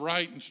left and the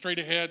right and straight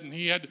ahead. And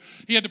he had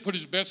to put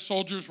his best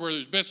soldiers where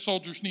his best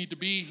soldiers need to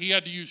be. He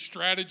had to use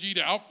strategy to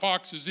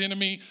outfox his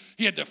enemy.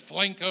 He had to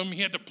flank them.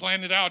 He had to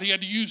plan it out. He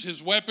had to use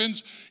his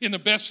weapons in the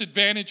best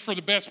advantage for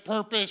the best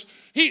purpose.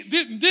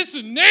 This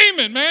is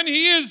Naaman, man.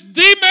 He is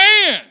the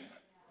man.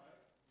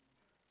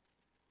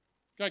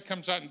 Guy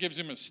comes out and gives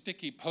him a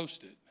sticky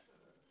Post-it.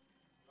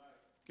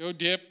 Go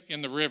dip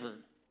in the river.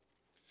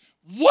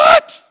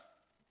 What?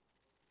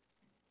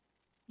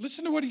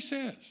 Listen to what he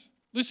says.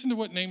 Listen to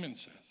what Naaman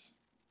says.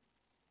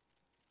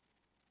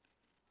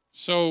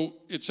 So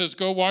it says,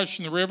 go wash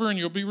in the river and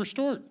you'll be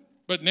restored.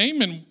 But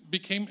Naaman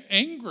became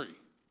angry.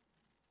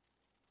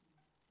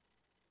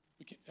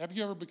 Have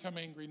you ever become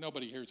angry?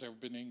 Nobody here has ever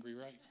been angry,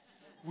 right?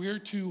 We're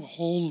too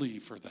holy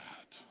for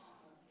that.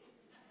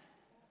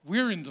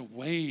 We're in the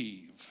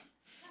wave.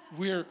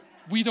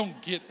 We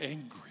don't get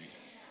angry.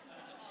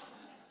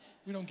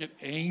 We don't get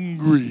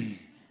angry.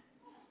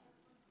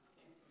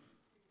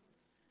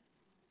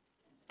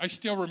 I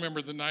still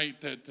remember the night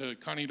that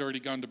Connie had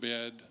already gone to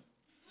bed.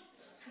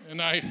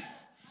 And I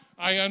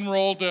I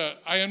unrolled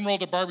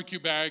a barbecue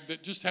bag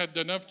that just had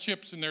enough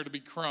chips in there to be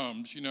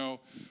crumbs, you know.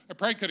 I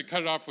probably could have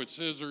cut it off with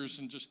scissors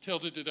and just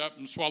tilted it up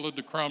and swallowed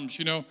the crumbs,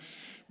 you know.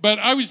 But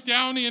I was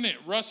down in it,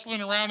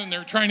 rustling around in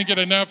there, trying to get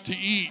enough to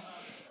eat.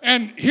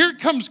 And here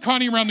comes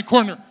Connie around the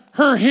corner,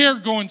 her hair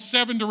going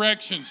 7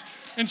 directions.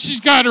 And she's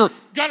got her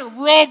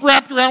robe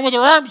wrapped around with her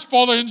arms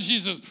folded, and she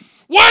says,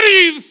 "What do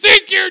you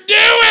think you're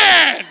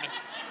doing?"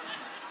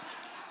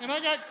 And I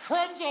got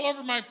crumbs all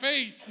over my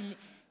face. And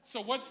so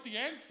what's the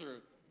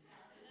answer?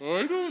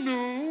 I don't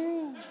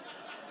know.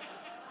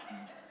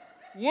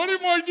 What am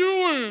I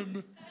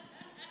doing?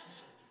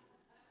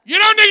 You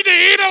don't need to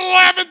eat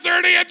at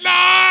 11:30 at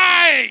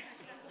night.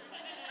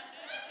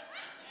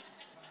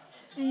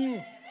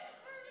 Oh,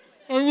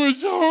 I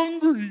was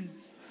hungry.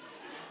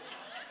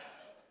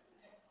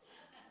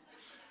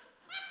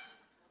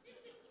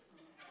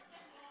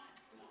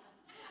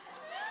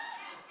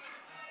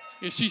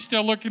 Is she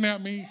still looking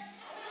at me?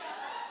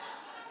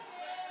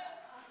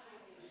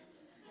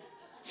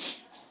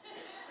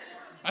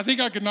 I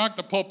think I could knock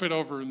the pulpit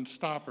over and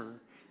stop her.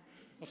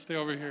 I'll stay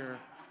over here.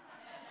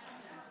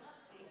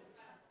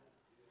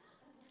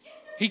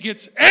 He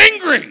gets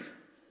angry.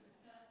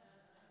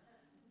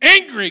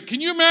 Angry. Can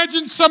you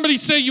imagine somebody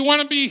say, "You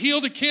want to be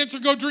healed of cancer?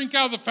 Go drink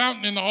out of the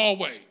fountain in the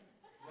hallway."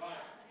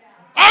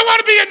 I want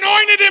to be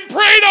anointed and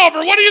prayed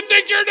over. What do you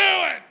think you're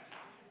doing?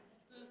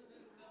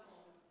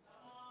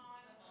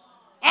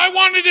 I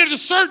wanted it a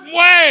certain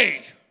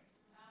way.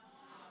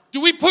 Do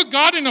we put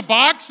God in a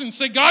box and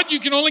say, "God, you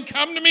can only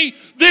come to me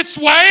this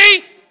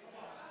way"?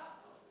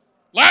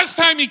 Last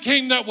time he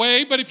came that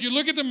way, but if you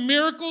look at the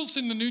miracles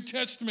in the New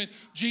Testament,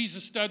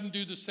 Jesus doesn't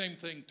do the same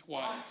thing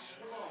twice.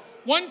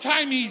 One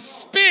time he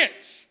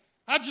spits.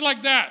 How'd you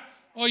like that?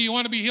 Oh, you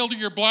want to be healed of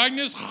your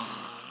blindness?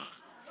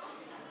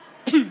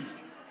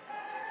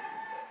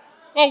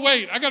 Oh,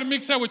 wait, I got to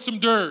mix that with some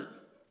dirt.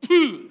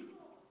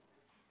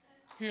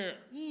 Here,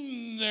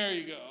 there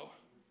you go.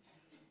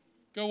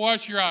 Go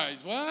wash your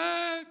eyes.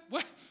 What?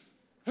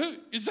 Who,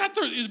 was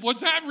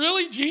that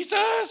really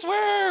Jesus?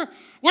 Where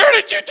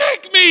did you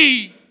take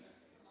me?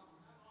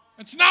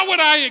 It's not what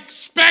I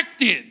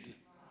expected.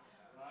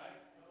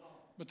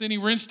 But then he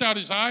rinsed out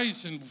his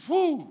eyes and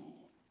whoo.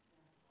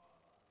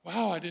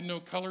 Wow, I didn't know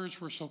colors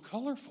were so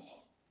colorful.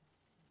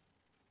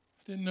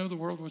 I didn't know the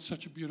world was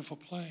such a beautiful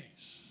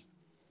place.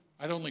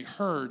 I'd only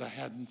heard, I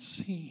hadn't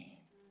seen.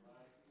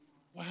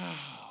 Wow.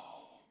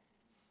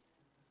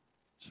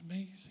 It's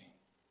amazing.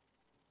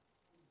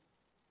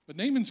 But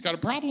Naaman's got a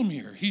problem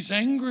here. He's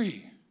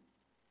angry.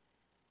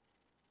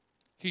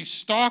 He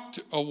stalked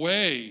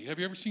away. Have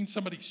you ever seen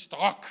somebody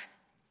stalk?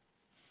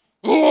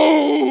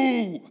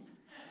 Ooh!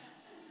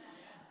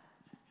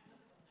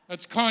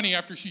 That's Connie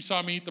after she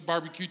saw me eat the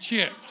barbecue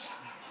chips.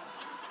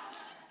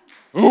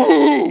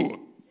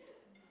 Ooh!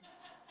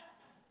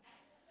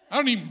 I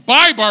don't even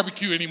buy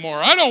barbecue anymore.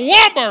 I don't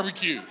want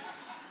barbecue.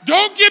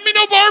 Don't give me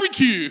no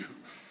barbecue.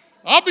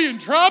 I'll be in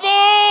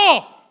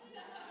trouble.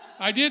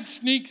 I did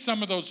sneak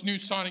some of those new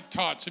Sonic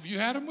Tots. Have you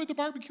had them with the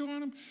barbecue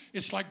on them?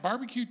 It's like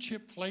barbecue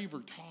chip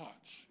flavored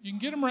Tots. You can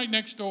get them right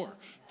next door.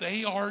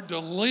 They are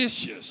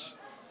delicious.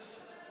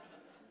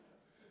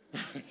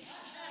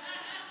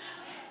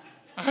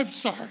 I'm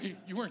sorry.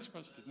 You weren't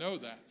supposed to know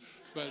that.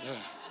 But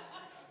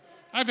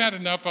I've had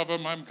enough of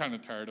them. I'm kind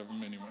of tired of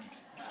them anyway.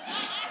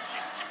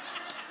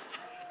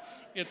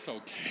 It's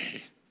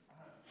okay.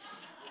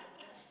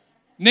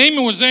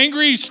 Naaman was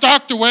angry. He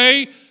stalked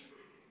away.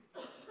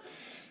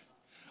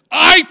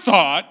 I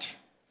thought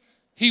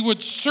he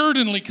would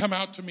certainly come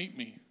out to meet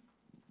me.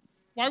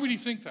 Why would he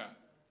think that?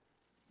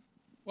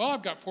 Well,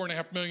 I've got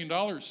 $4.5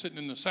 million sitting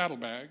in the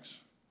saddlebags.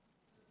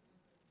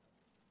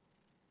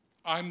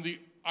 I'm the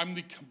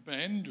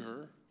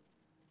commander.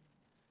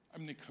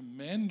 I'm the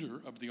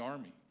commander of the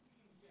army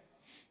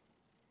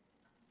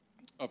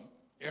of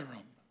Aram.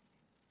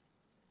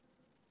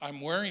 I'm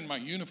wearing my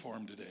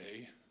uniform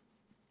today.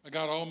 I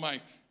got all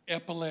my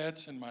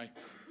epaulets and my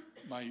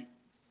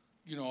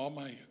all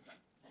my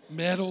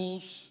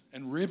medals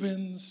and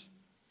ribbons.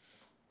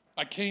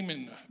 I came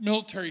in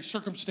military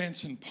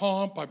circumstance and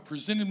pomp. I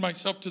presented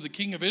myself to the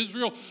king of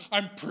Israel.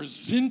 I'm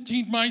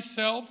presenting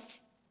myself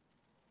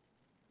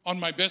on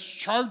my best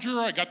charger.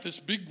 I got this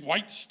big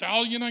white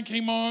stallion I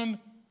came on.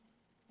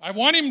 I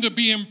want him to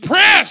be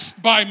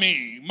impressed by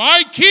me.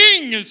 My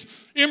king is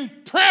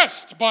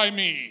impressed by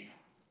me.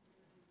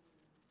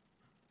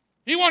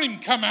 He won't even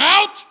come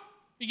out.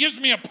 He gives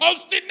me a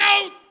Post-it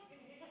note.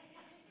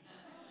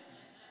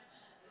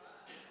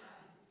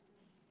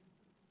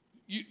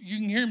 You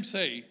can hear him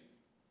say,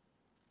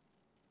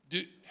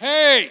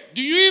 "Hey,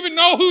 do you even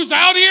know who's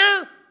out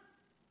here?"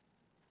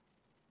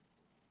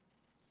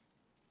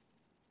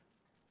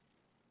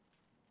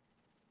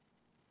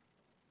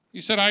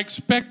 He said, I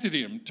expected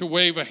him to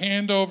wave a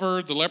hand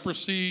over the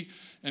leprosy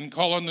and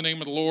call on the name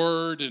of the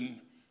Lord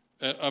and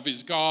of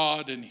his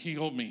God and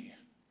heal me.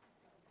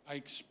 I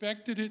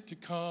expected it to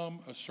come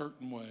a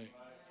certain way.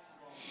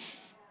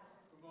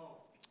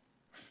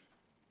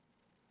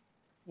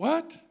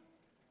 What?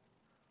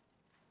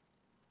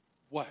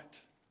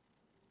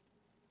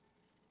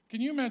 Can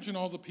you imagine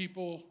all the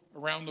people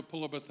around the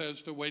pool of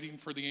Bethesda waiting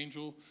for the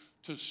angel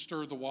to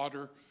stir the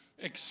water,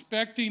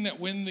 expecting that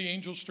when the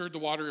angel stirred the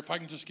water, if I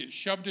can just get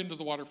shoved into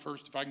the water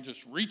first, if I can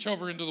just reach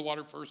over into the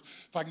water first,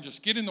 if I can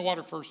just get in the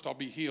water first, I'll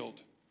be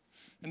healed.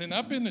 And then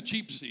up in the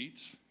cheap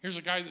seats, here's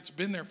a guy that's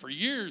been there for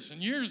years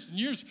and years and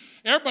years.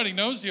 Everybody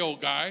knows the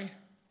old guy.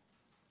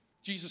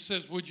 Jesus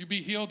says, would you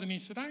be healed? And he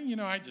said,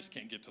 I just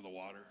can't get to the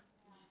water.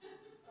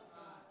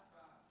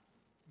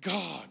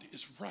 God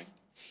is right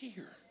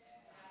here.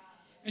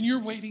 And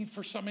you're waiting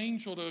for some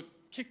angel to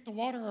kick the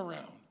water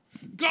around.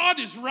 God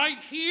is right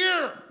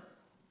here.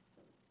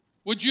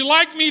 Would you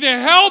like me to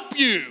help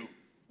you?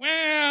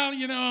 Well,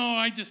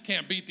 I just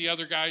can't beat the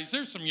other guys.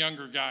 There's some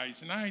younger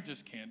guys, and I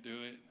just can't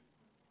do it.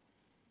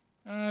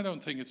 I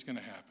don't think it's going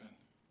to happen.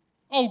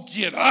 Oh,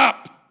 get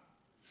up.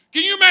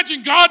 Can you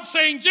imagine God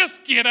saying,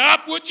 just get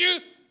up, would you?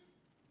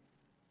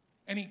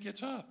 And he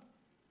gets up.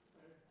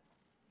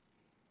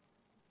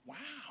 Wow.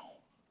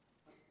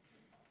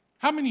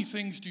 How many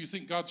things do you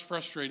think God's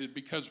frustrated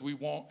because we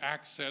won't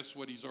access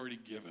what he's already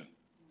given?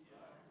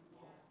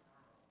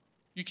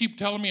 You keep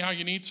telling me how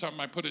you need something,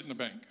 I put it in the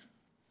bank.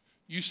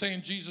 You say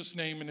in Jesus'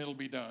 name and it'll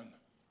be done.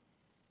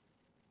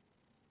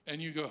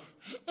 And you go,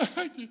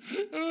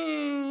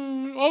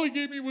 all he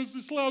gave me was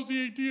this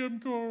lousy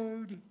ATM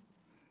card.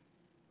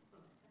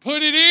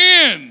 Put it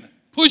in.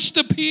 Push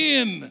the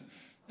pin.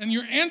 And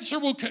your answer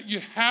will come. You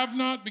have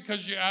not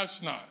because you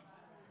ask not.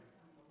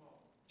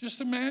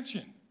 Just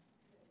imagine.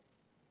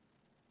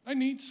 I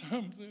need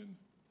something.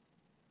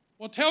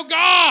 Well, tell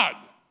God.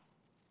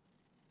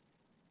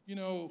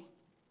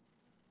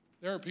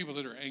 There are people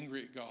that are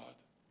angry at God.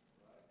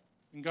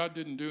 And God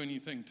didn't do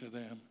anything to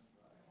them.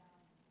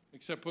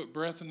 Except put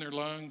breath in their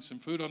lungs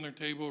and food on their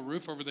table, a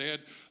roof over their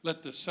head,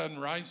 let the sun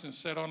rise and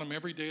set on them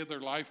every day of their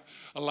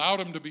life, allowed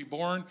them to be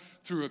born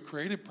through a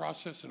creative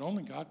process that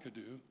only God could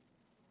do.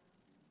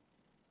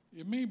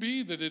 It may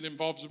be that it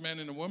involves a man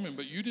and a woman,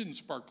 but you didn't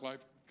spark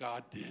life.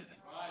 God did.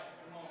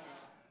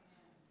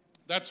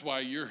 That's why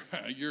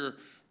you're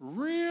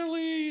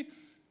really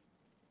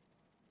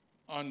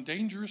on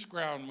dangerous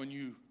ground when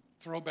you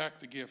throw back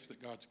the gift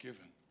that God's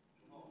given.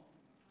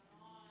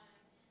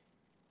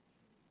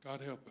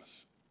 God help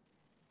us.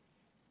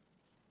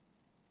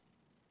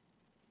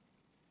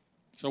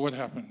 So what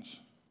happens?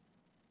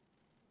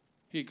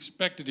 He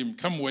expected him,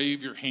 come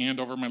wave your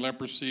hand over my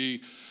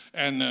leprosy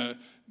and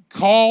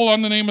call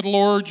on the name of the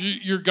Lord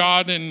your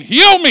God and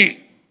heal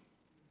me.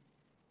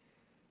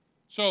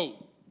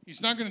 So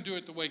he's not going to do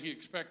it the way he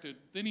expected.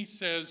 Then he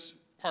says,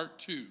 part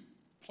 2,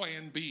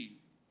 plan B.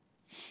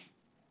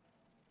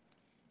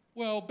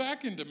 Well,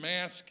 back in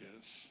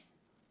Damascus,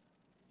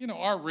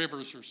 our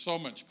rivers are so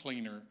much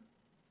cleaner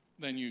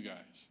than you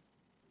guys.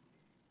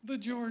 The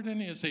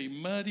Jordan is a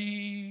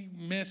muddy,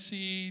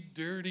 messy,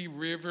 dirty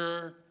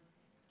river.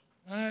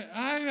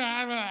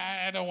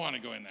 I don't want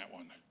to go in that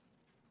one.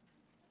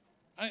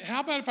 How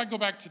about if I go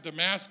back to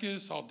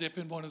Damascus, I'll dip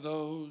in one of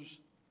those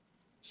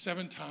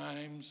 7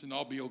 times and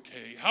I'll be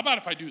okay. How about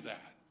if I do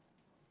that?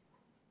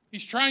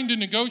 He's trying to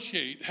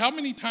negotiate. How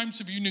many times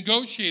have you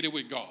negotiated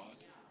with God?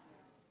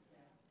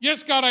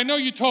 Yes, God, I know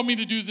you told me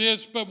to do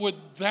this, but would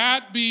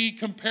that be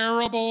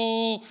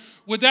comparable?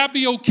 Would that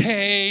be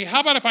okay?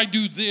 How about if I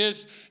do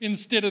this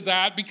instead of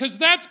that? Because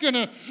that's going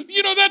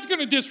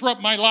to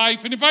disrupt my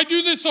life. And if I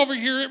do this over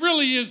here, it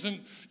really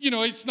isn't,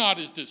 it's not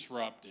as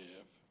disruptive.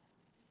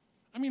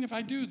 If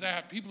I do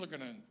that, people are going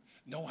to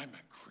know I'm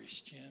a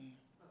Christian.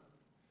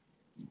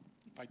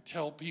 If I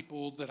tell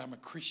people that I'm a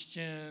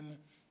Christian,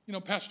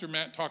 Pastor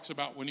Matt talks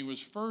about when he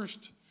was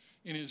first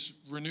in his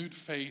renewed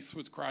faith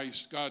with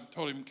Christ, God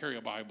told him, carry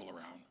a Bible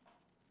around.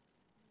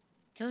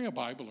 Carry a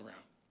Bible around.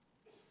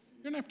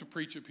 You don't have to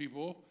preach at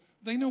people.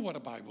 They know what a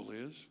Bible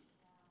is.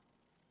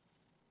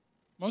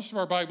 Most of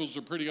our Bibles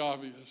are pretty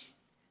obvious.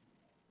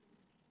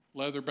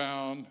 Leather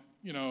bound,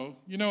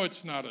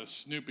 it's not a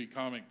Snoopy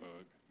comic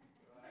book.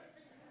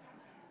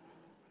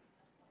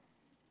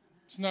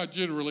 It's not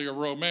generally a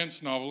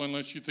romance novel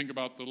unless you think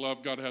about the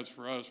love God has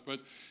for us.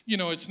 But,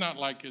 it's not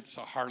like it's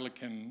a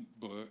Harlequin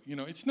book.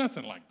 It's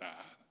nothing like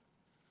that.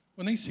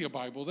 When they see a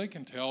Bible, they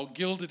can tell.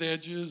 Gilded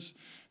edges.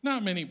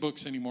 Not many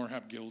books anymore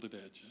have gilded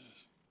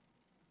edges.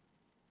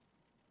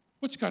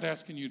 What's God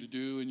asking you to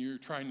do and you're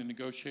trying to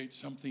negotiate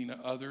something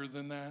other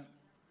than that?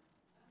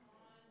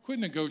 Quit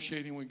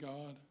negotiating with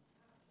God.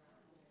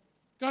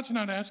 God's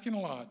not asking a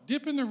lot.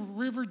 Dip in the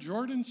river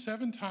Jordan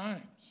 7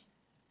 times.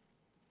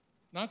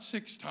 Not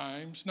 6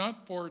 times,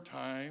 not 4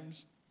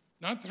 times,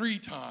 not 3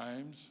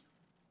 times.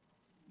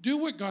 Do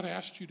what God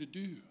asked you to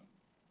do.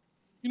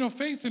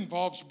 Faith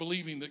involves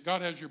believing that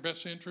God has your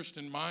best interest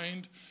in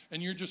mind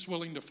and you're just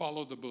willing to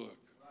follow the book.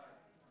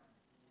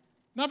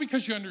 Not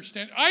because you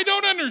understand. I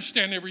don't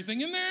understand everything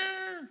in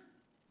there.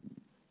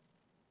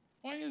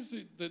 Why is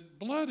it that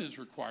blood is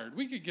required?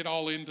 We could get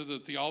all into the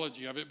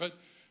theology of it, but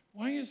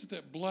why is it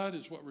that blood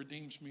is what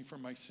redeems me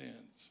from my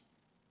sins?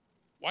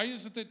 Why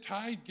is it that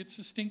Tide gets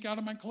the stink out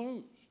of my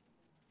clothes?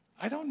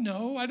 I don't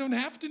know. I don't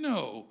have to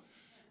know.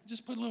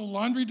 Just put a little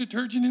laundry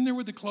detergent in there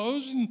with the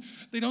clothes, and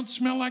they don't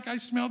smell like I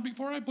smelled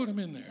before I put them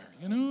in there,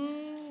 you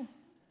know?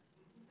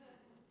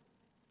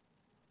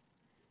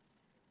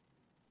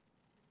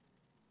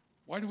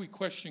 Why do we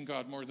question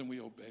God more than we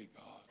obey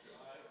God?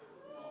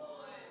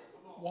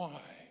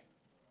 Why?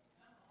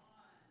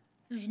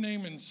 Here's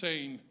Naaman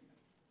saying,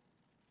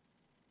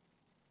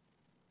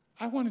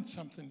 I wanted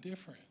something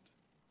different.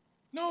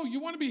 No, you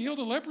want to be healed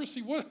of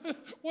leprosy.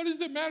 What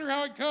does it matter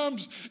how it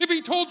comes? If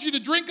he told you to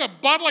drink a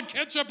bottle of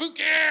ketchup, who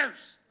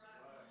cares?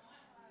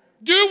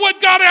 Do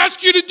what God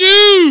asks you to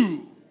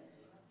do.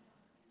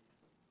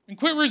 And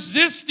quit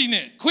resisting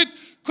it. Quit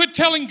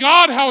telling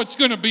God how it's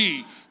going to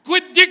be.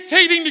 Quit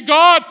dictating to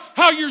God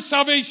how your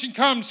salvation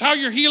comes, how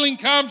your healing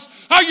comes,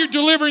 how your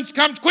deliverance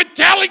comes. Quit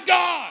telling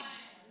God.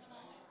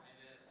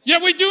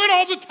 Yet we do it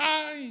all the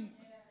time.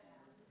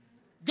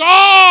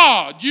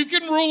 God, you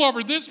can rule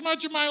over this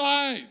much of my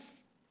life.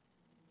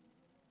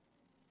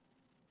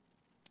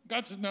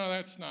 God says, no,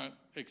 that's not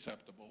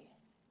acceptable.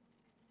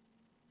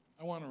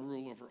 I want to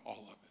rule over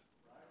all of it.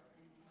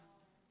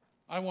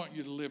 I want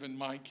you to live in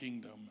my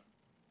kingdom.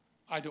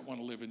 I don't want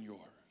to live in yours.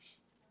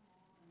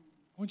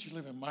 I want you to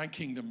live in my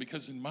kingdom,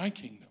 because in my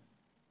kingdom,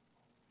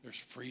 there's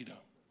freedom.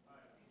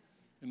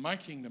 In my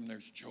kingdom,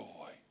 there's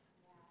joy.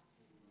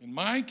 In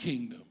my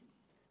kingdom,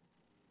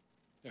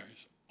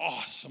 there's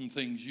awesome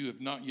things you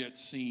have not yet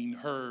seen,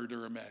 heard,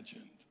 or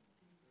imagined.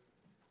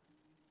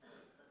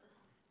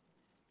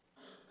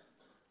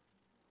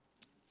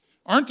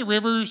 Aren't the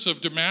rivers of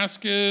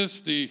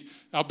Damascus, the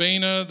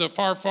Abana, the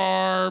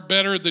Pharpar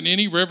better than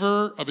any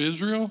river of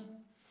Israel?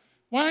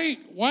 Why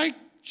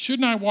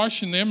shouldn't I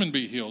wash in them and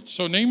be healed?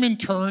 So Naaman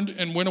turned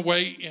and went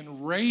away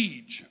in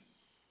rage.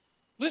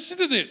 Listen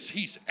to this.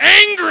 He's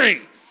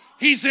angry.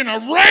 He's in a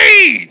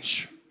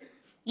rage.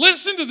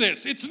 Listen to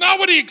this. It's not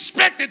what he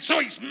expected, so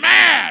he's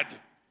mad.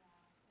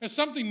 Has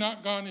something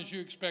not gone as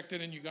you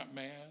expected and you got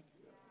mad?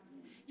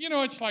 You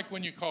know, it's like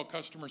when you call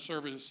customer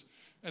service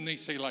and they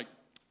say, like,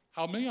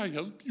 how may I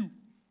help you?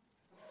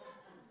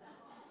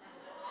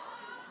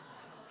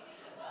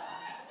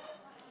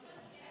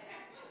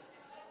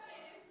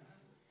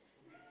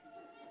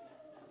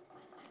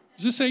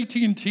 Is this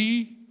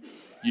AT&T?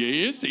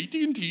 Yes,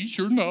 AT&T,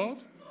 sure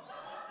enough.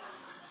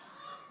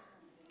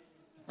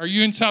 Are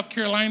you in South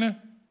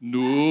Carolina?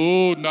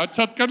 No, not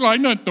South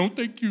Carolina. No,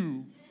 thank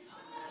you.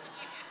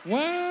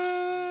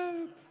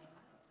 What?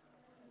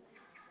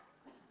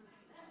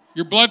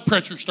 Your blood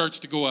pressure starts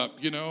to go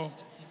up, you know.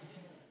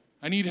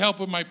 I need help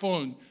with my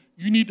phone.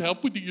 You need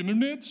help with the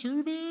internet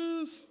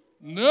service?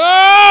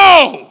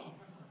 No!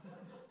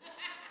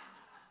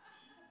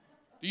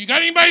 Do you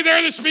got anybody there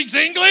that speaks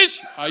English?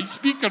 I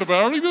speak it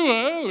very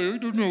well. I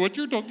don't know what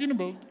you're talking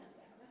about.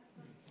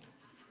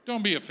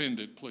 Don't be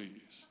offended,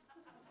 please.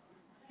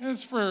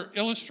 It's for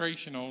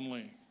illustration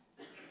only.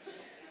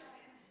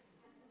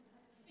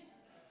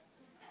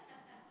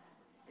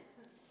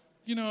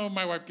 You know,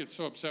 my wife gets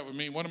so upset with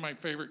me. One of my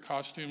favorite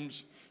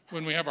costumes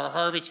when we have our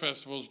harvest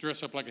festivals,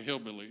 dress up like a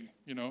hillbilly,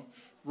 you know.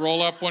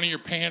 Roll up one of your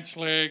pants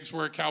legs,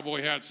 wear a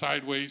cowboy hat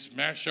sideways,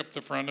 mash up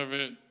the front of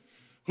it,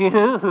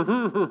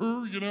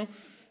 you know.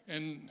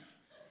 And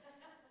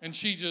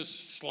she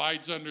just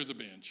slides under the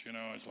bench, you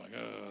know. It's like,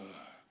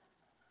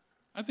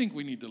 I think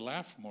we need to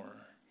laugh more.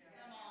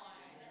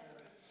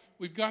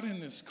 We've got in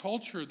this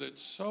culture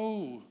that's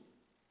so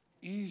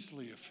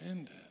easily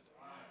offended.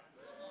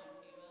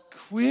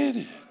 Quit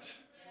it.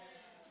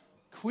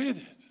 Quit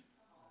it.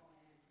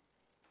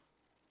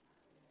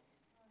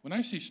 When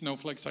I see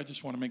snowflakes, I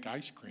just want to make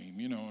ice cream.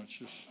 You know, it's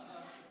just,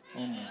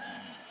 oh my God,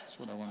 that's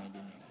what I want to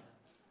do.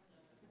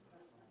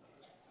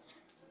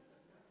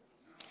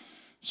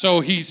 So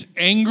he's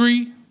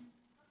angry.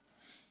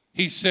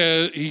 He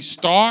says, he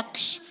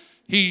stalks.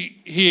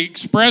 He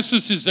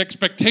expresses his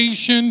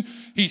expectation.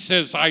 He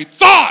says, I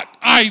thought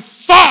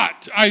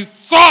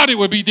it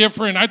would be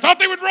different. I thought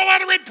they would roll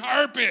out a red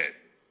carpet.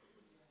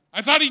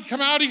 I thought he'd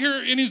come out of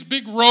here in his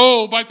big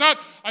robe. I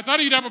thought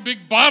he'd have a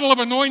big bottle of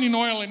anointing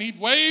oil and he'd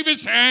wave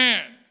his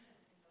hand.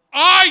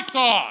 I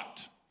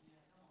thought.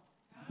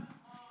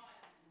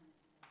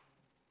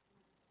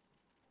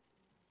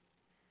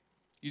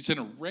 He's in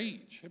a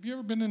rage. Have you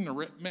ever been in a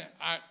rage?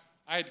 I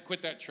had to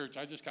quit that church.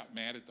 I just got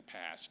mad at the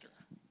pastor.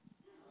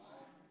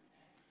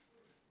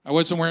 I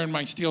wasn't wearing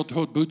my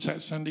steel-toed boots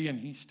that Sunday, and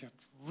he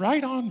stepped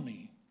right on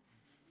me.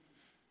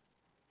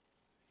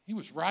 He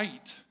was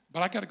right,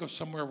 but I got to go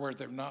somewhere where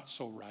they're not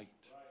so right.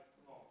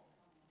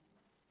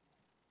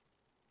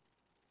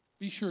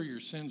 Be sure your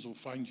sins will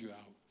find you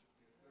out.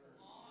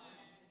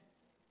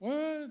 What?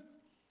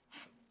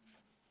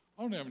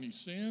 I don't have any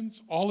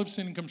sins. All have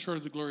sinned and come short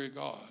of the glory of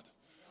God.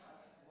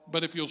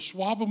 But if you'll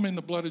swab them in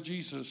the blood of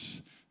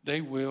Jesus,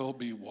 they will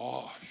be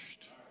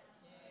washed,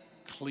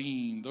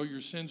 clean. Though your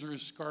sins are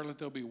as scarlet,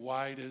 they'll be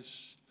white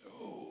as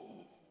snow.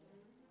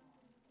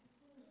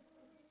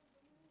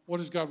 What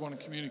does God want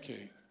to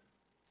communicate?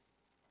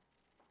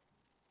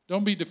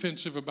 Don't be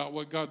defensive about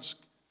what God's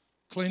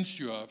cleansed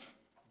you of.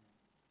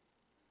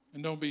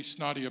 And don't be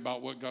snotty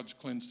about what God's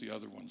cleansed the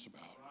other ones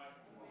about.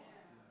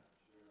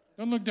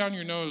 Don't look down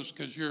your nose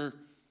because you're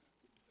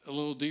a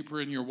little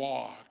deeper in your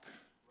walk.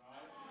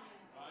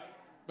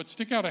 But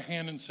stick out a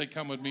hand and say,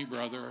 come with me,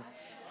 brother.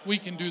 We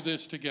can do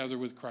this together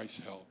with Christ's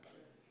help.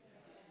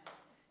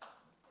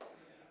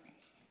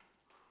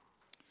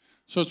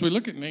 So as we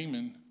look at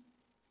Naaman,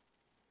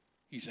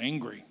 he's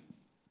angry.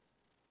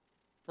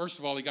 First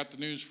of all, he got the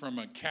news from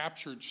a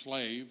captured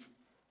slave.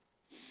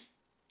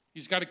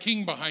 He's got a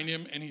king behind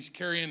him, and he's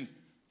carrying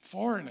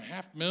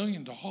 $4.5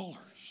 million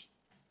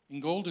in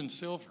gold and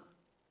silver.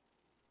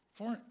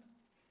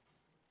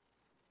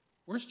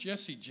 Where's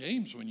Jesse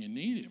James when you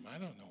need him? I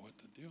don't know what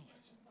the deal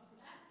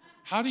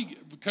is.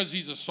 Because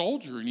he's a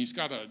soldier, and he's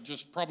got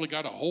probably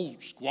got a whole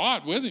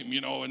squad with him,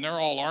 and they're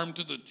all armed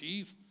to the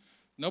teeth.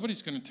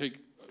 Nobody's going to take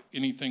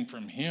anything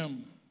from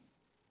him.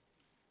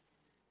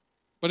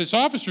 But his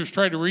officers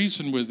tried to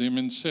reason with him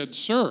and said,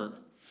 Sir,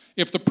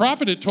 if the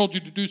prophet had told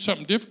you to do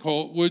something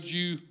difficult, would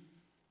you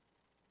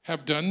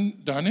have done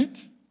it?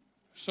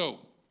 So,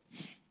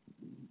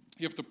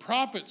 if the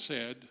prophet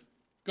said,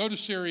 go to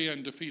Syria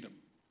and defeat them,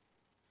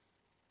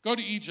 go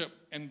to Egypt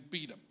and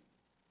beat them,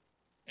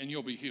 and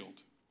you'll be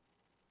healed,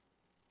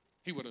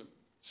 he would have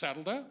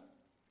saddled up.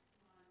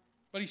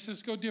 But he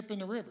says, go dip in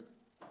the river.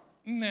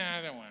 Nah,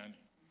 I don't want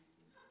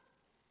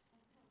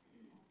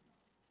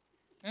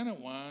to. I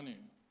don't want to.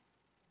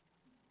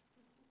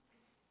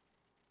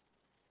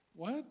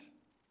 What?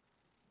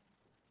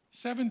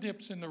 7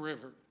 dips in the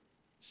river.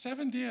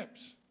 7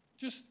 dips.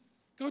 Just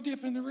go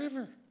dip in the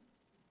river.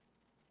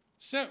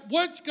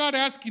 What's God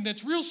asking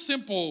that's real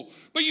simple,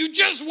 but you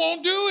just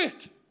won't do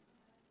it?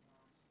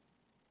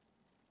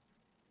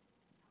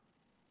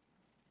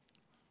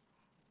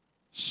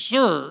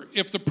 Sir,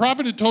 if the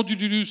prophet had told you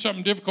to do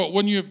something difficult,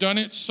 wouldn't you have done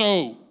it?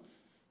 So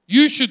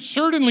you should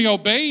certainly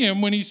obey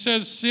him when he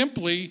says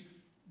simply,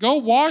 go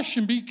wash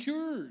and be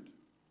cured.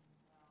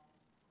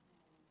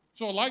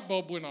 So a light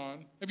bulb went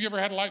on. Have you ever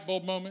had a light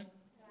bulb moment?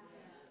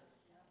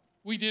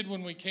 We did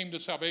when we came to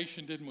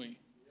salvation, didn't we?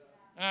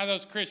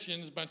 Those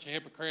Christians, a bunch of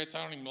hypocrites.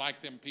 I don't even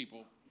like them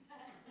people.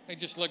 They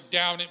just look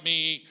down at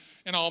me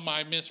and all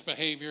my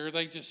misbehavior.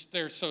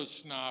 They're so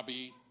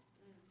snobby.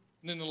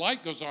 And then the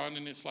light goes on,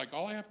 and it's like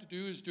all I have to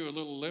do is do a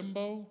little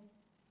limbo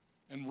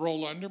and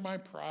roll under my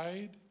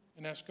pride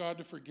and ask God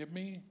to forgive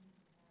me.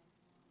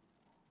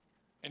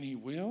 And he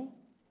will.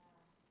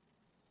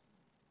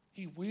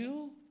 He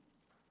will.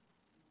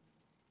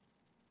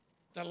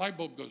 That light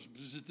bulb goes,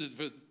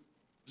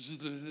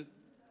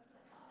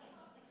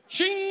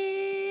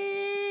 ching!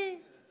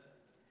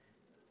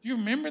 Do you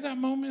remember that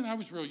moment? I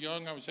was real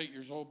young. I was 8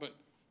 years old. But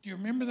do you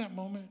remember that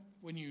moment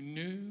when you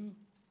knew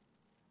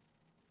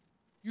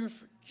you're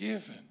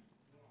forgiven?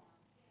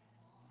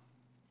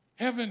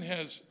 Heaven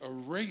has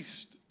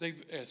erased. They've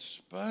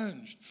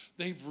expunged.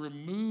 They've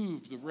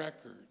removed the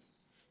record.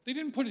 They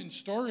didn't put it in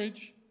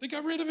storage. They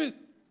got rid of it.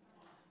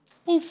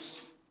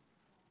 Poof.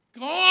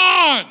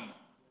 Gone.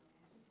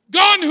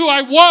 Gone who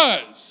I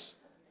was.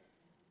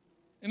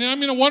 And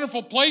I'm in a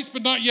wonderful place,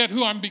 but not yet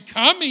who I'm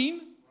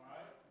becoming.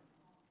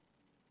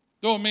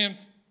 Though a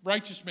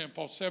righteous man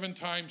falls 7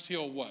 times,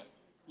 he'll what?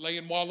 Lay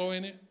and wallow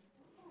in it?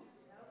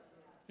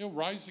 He'll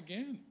rise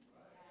again.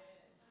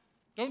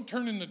 Don't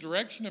turn in the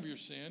direction of your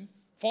sin.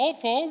 Fall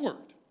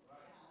forward.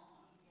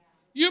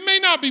 You may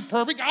not be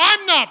perfect.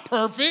 I'm not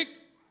perfect.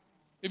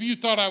 If you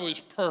thought I was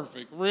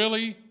perfect,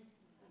 really?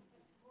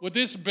 Would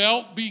this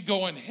belt be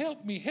going,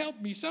 help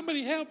me,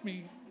 somebody help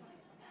me.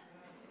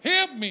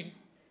 Help me.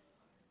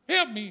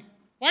 Help me.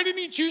 Why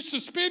didn't he choose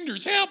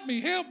suspenders? Help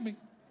me.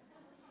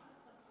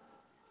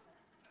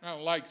 I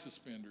don't like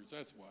suspenders,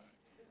 that's why.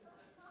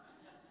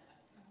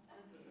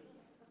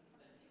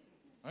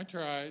 I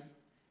tried.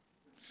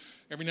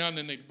 Every now and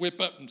then they'd whip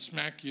up and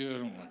smack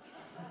you.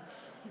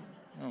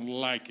 I don't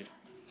like it.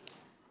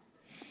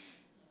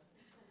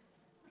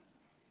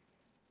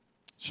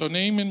 So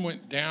Naaman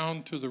went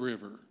down to the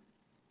river.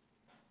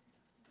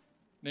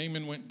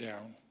 Naaman went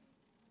down.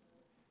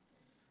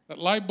 That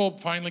light bulb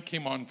finally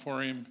came on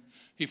for him.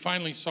 He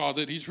finally saw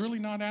that he's really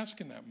not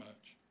asking that much.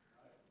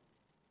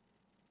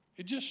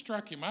 It just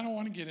struck him. I don't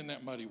want to get in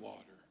that muddy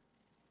water.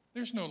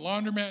 There's no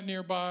laundromat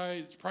nearby.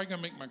 It's probably going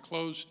to make my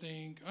clothes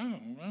stink. I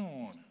don't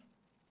want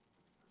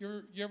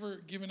to. You ever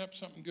given up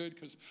something good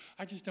because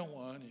I just don't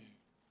want to?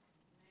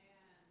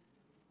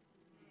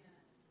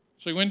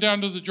 So he went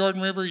down to the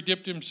Jordan River. He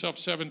dipped himself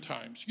 7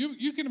 times.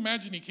 You can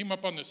imagine he came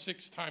up on the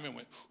 6th time and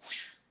went,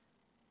 whoosh.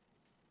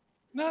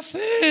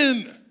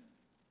 Nothing.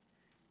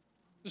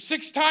 The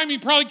 6th time he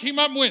probably came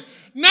up and went,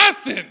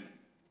 nothing.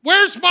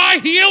 Where's my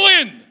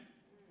healing?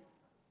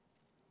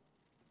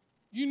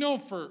 You know,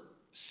 for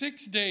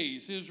 6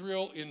 days,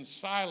 Israel in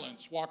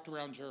silence walked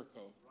around Jericho.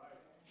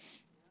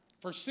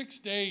 For 6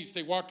 days,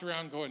 they walked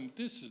around going,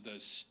 this is the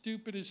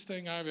stupidest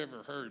thing I've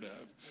ever heard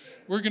of.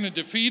 We're going to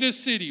defeat a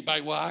city by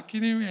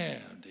walking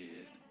around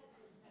it.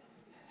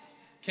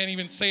 Can't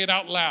even say it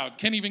out loud.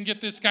 Can't even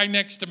get this guy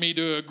next to me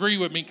to agree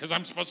with me because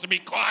I'm supposed to be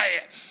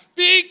quiet.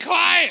 Be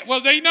quiet.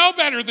 Well, they know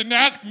better than to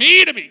ask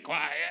me to be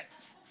quiet.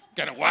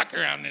 Got to walk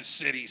around this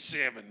city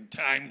 7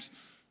 times.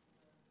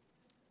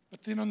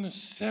 But then on the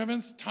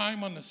seventh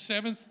time, on the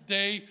seventh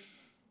day,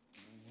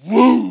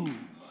 woo!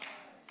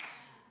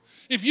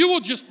 If you will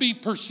just be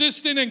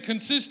persistent and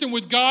consistent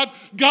with God,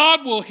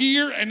 God will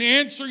hear and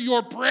answer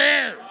your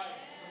prayers.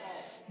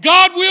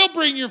 God will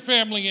bring your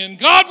family in.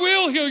 God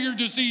will heal your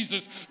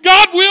diseases.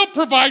 God will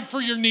provide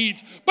for your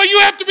needs. But you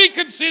have to be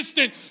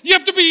consistent. You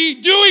have to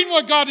be doing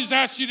what God has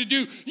asked you to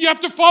do. You have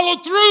to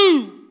follow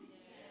through.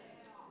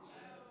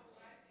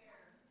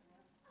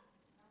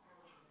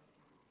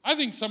 I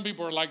think some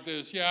people are like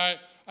this. Yeah,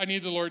 I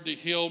need the Lord to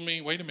heal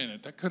me. Wait a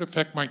minute, that could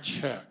affect my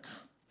check.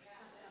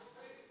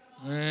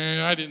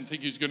 I didn't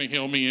think he was going to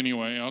heal me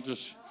anyway. I'll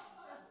just...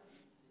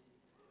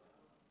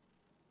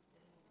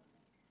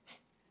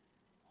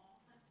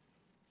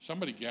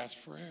 Somebody gasped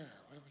for air.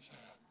 What was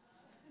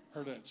that?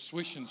 Heard that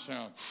swishing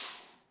sound.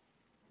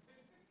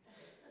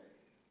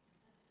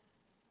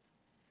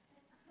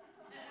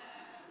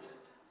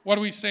 What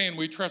are we saying?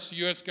 We trust the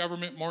U.S.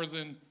 government more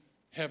than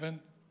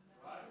heaven?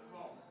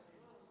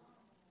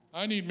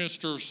 I need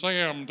Mr.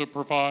 Sam to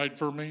provide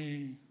for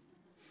me.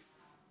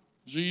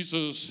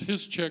 Jesus,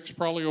 his check's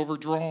probably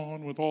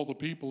overdrawn with all the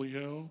people he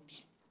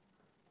helps.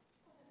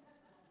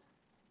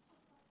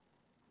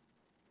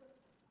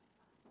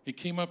 He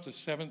came up the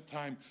seventh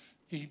time.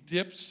 He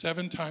dipped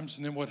 7 times,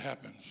 and then what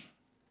happens?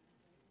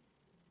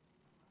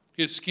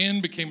 His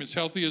skin became as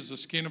healthy as the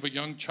skin of a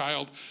young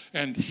child,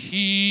 and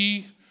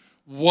he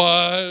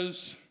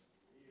was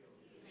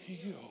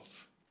healed.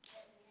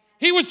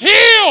 He was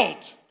healed.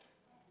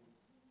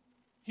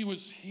 He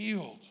was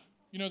healed.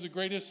 You know the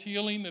greatest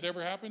healing that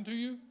ever happened to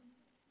you?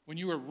 When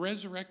you were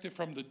resurrected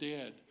from the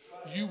dead.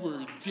 You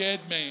were a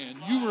dead man.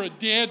 You were a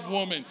dead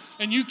woman.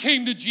 And you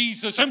came to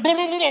Jesus and blah,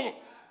 blah, blah.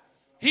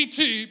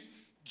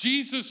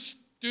 Jesus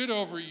stood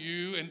over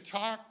you and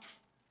talked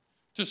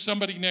to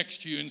somebody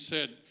next to you and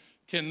said,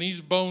 can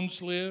these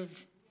bones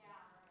live?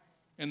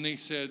 And they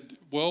said,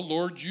 well,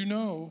 Lord, you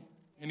know.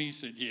 And he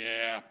said,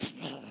 yeah.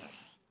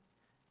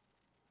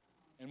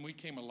 And we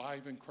came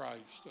alive in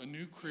Christ, a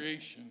new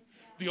creation.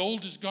 The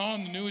old is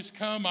gone, the new has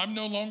come. I'm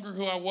no longer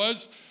who I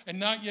was, and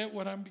not yet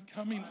what I'm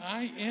becoming.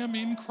 I am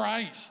in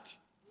Christ,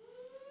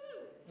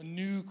 a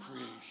new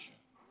creation.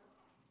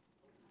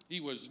 He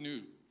was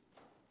new,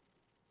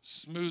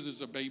 smooth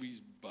as a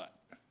baby's butt.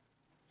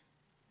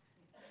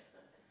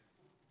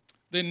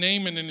 Then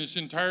Naaman and his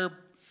entire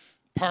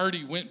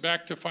party went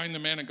back to find the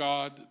man of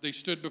God. They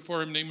stood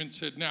before him. Naaman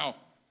said, now,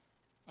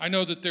 I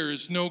know that there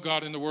is no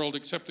God in the world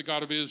except the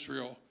God of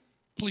Israel.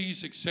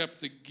 Please accept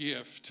the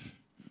gift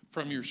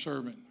from your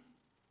servant.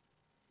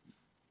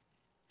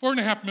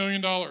 $4.5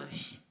 million.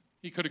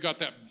 He could have got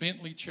that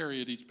Bentley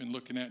chariot he's been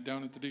looking at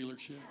down at the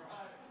dealership.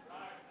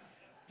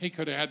 He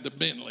could have had the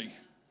Bentley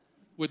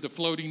with the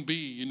floating bee,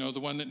 you know, the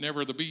one that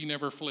the bee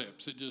never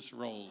flips. It just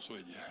rolls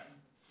with you.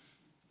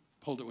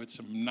 Pulled it with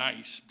some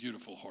nice,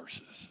 beautiful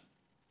horses.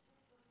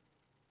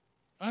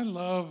 I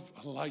love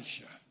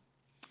Elisha.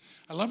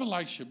 I love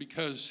Elisha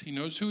because he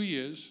knows who he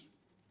is.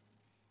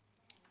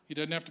 He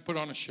doesn't have to put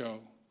on a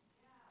show.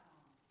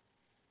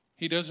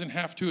 He doesn't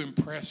have to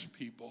impress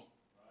people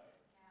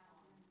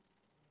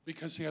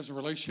because he has a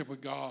relationship with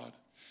God.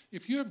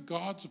 If you have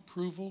God's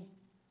approval,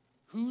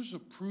 whose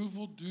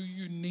approval do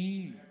you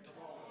need?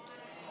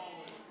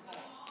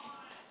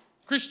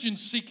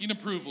 Christians seeking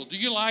approval. Do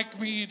you like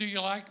me? Do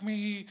you like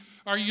me?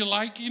 Are you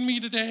liking me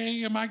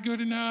today? Am I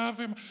good enough?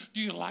 Do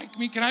you like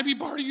me? Can I be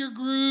part of your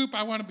group?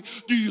 I want to be.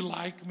 Do you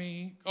like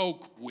me? Oh,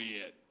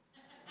 quit.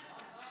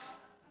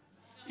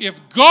 If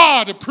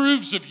God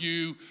approves of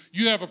you,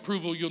 you have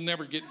approval you'll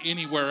never get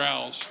anywhere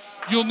else.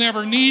 You'll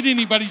never need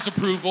anybody's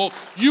approval.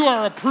 You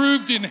are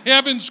approved in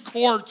heaven's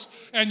courts,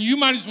 and you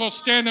might as well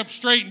stand up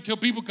straight until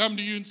people come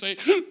to you and say,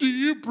 do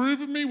you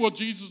approve of me? Well,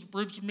 Jesus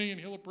approves of me,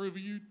 and he'll approve of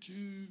you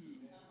too.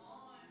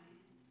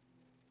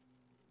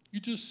 You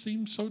just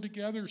seem so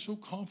together, so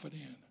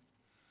confident,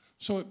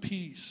 so at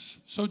peace,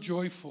 so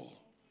joyful,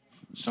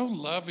 so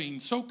loving,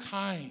 so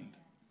kind.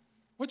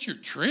 What's your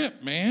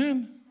trip,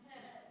 man?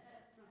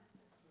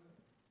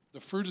 The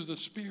fruit of the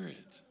Spirit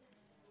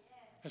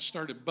has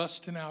started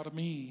busting out of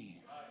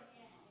me.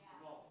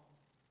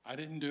 I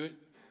didn't do it,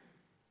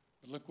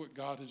 but look what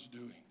God is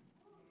doing.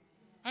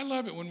 I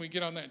love it when we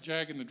get on that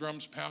jag and the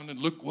drums pounding.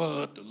 Look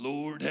what the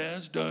Lord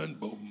has done.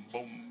 Boom,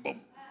 boom,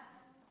 boom.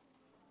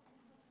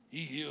 He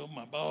healed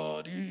my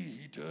body.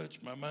 He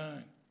touched my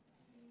mind.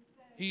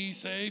 He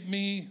saved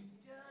me.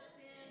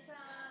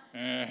 You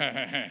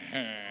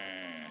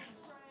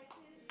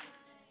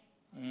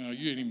ain't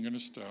even going to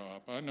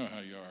stop. I know how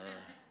you are.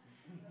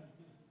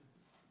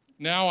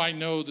 Now I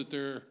know that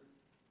there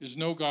is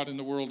no God in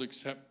the world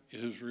except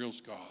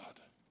Israel's God.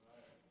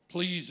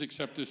 Please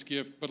accept this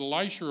gift. But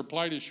Elisha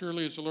replied, as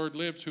surely as the Lord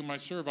lives, whom I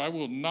serve, I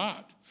will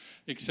not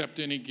accept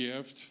any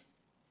gift.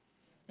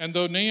 And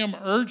though Naaman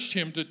urged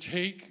him to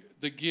take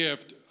the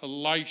gift,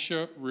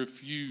 Elisha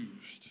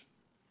refused.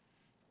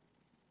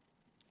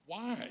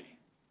 Why?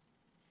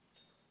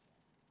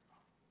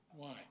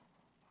 Why?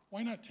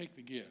 Why not take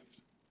the gift?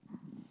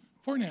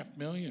 $4.5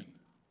 million.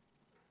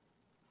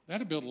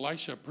 That'd build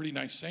Elisha a pretty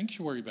nice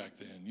sanctuary back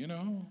then, you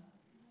know.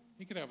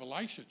 He could have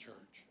Elisha church.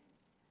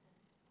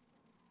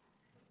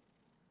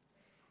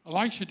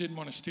 Elisha didn't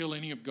want to steal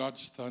any of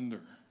God's thunder.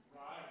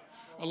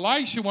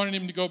 Elisha wanted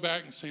him to go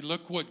back and say,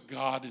 look what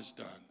God has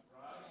done.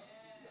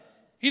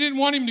 He didn't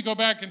want him to go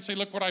back and say,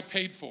 look what I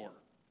paid for.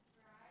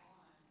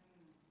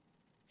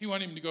 He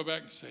wanted him to go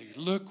back and say,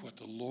 look what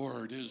the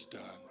Lord has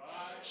done.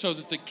 So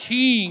that the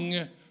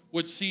king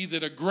would see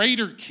that a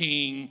greater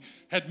king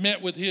had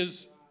met with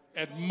his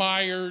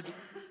admired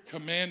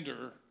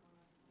commander,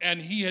 and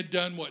he had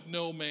done what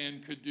no man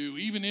could do.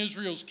 Even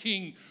Israel's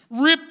king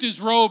ripped his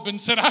robe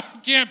and said, I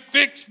can't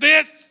fix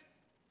this.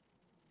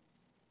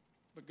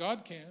 But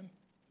God can.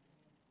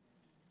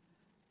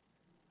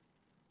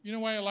 You know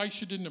why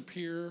Elisha didn't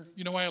appear?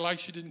 You know why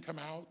Elisha didn't come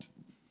out?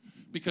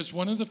 Because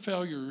one of the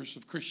failures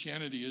of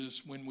Christianity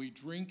is when we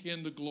drink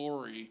in the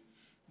glory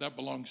that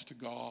belongs to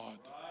God.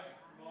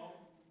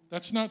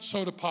 That's not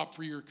soda pop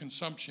for your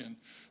consumption.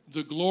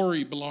 The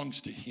glory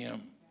belongs to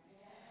Him.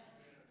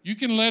 You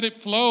can let it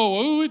flow.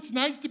 Oh, it's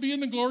nice to be in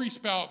the glory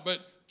spout, but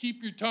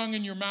keep your tongue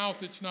in your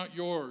mouth. It's not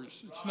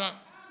yours. It's not.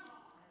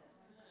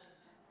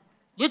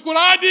 Look what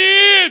I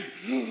did.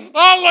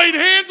 I laid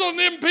hands on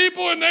them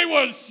people and they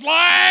was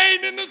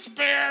slain in the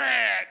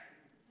Spirit.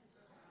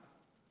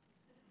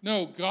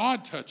 No,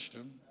 God touched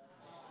them.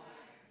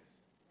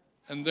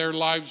 And their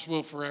lives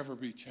will forever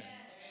be changed.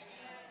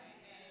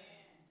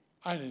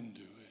 I didn't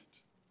do it.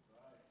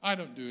 I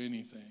don't do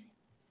anything.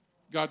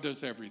 God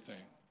does everything.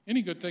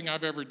 Any good thing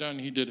I've ever done,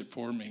 He did it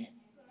for me.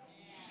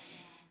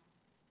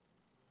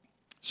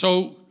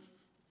 So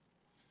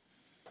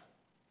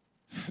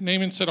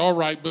Naaman said, all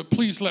right, but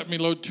please let me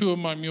load 2 of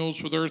my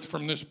mules with earth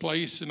from this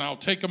place, and I'll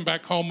take them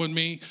back home with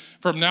me.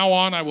 From now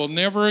on, I will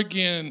never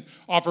again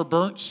offer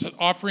burnt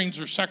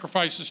offerings or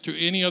sacrifices to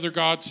any other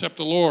god except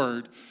the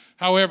Lord.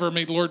 However,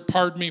 may the Lord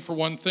pardon me for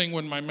one thing.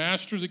 When my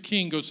master the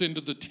king goes into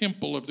the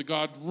temple of the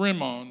god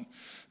Rimmon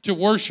to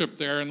worship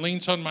there and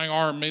leans on my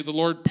arm, may the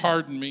Lord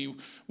pardon me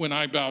when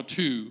I bow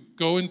too.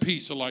 Go in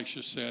peace,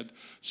 Elisha said.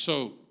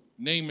 So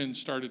Naaman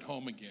started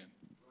home again.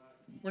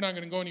 We're not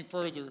going to go any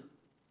further,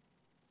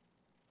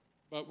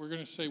 but we're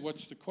going to say,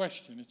 what's the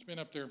question? It's been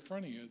up there in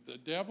front of you. The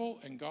devil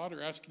and God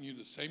are asking you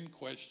the same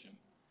question.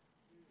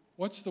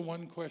 What's the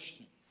one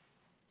question?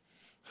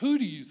 Who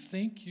do you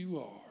think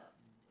you are?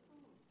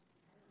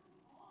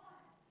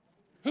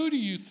 Who do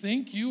you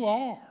think you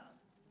are?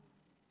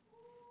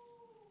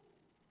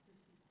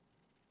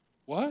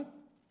 What?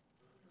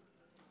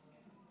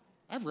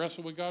 I've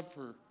wrestled with God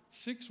for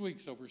 6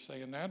 weeks over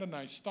saying that, and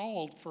I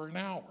stalled for an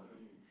hour.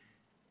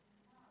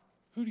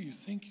 Who do you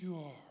think you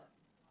are?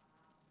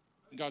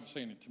 And God's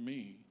saying it to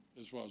me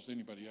as well as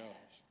anybody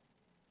else.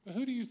 But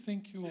who do you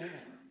think you are?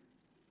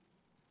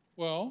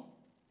 Well,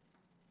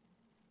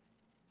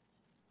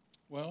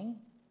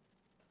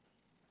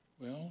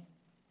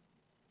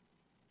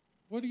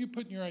 what are you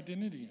putting your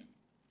identity in?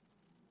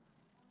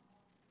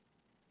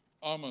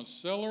 I'm a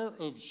seller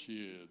of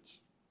sheds.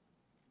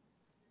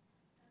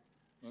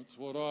 That's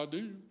what I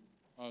do.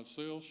 I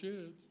sell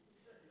sheds.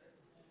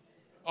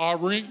 I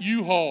rent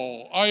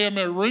U-Haul. I am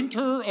a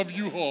renter of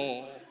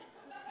U-Haul.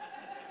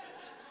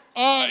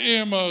 I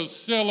am a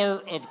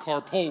seller of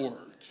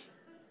carport.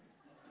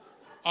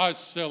 I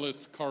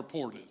selleth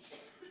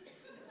carporteth.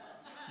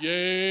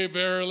 Yea,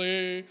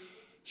 verily,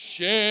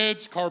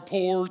 sheds,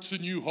 carports,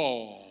 and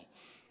U-Haul.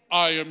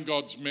 I am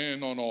God's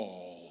man on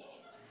all.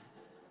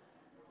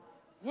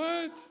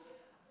 What?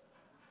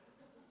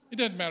 It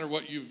doesn't matter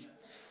what you've...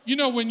 You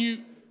know, when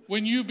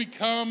you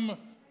become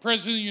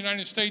President of the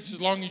United States, as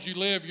long as you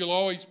live, you'll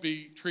always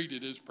be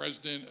treated as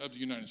President of the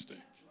United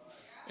States.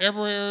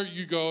 Everywhere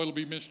you go, it'll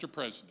be Mr.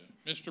 President,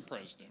 Mr.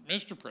 President,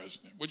 Mr.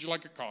 President. Would you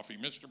like a coffee,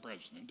 Mr.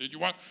 President? Did you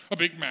want a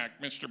Big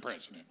Mac, Mr.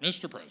 President,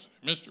 Mr. President,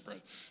 Mr.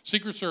 President?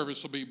 Secret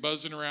Service will be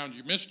buzzing around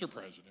you, Mr.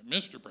 President,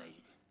 Mr.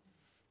 President,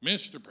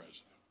 Mr.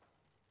 President.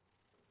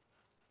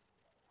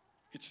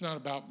 It's not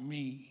about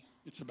me,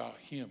 it's about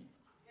Him.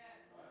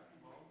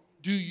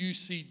 Do you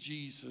see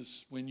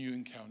Jesus when you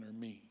encounter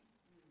me?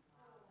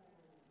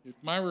 If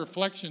my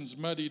reflection's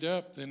muddied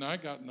up, then I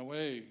got in the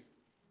way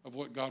of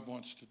what God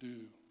wants to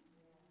do.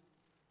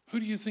 Who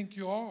do you think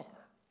you are?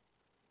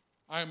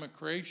 I am a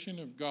creation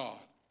of God.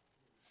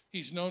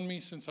 He's known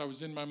me since I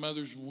was in my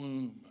mother's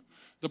womb.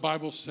 The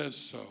Bible says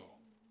so.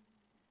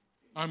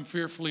 I'm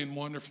fearfully and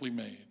wonderfully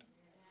made.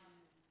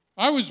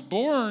 I was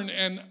born,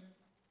 and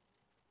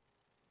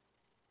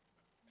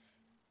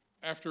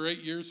after 8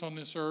 years on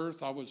this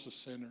earth, I was a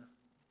sinner.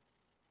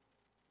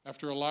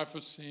 After a life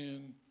of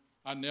sin,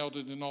 I knelt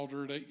at an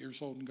altar at 8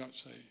 years old and got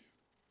saved.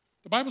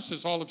 The Bible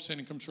says all have sinned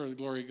and come short of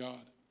the glory of God.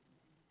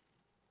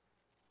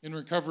 In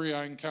recovery,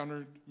 I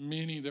encountered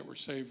many that were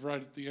saved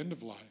right at the end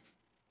of life.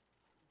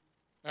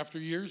 After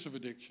years of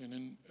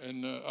addiction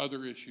and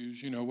other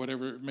issues,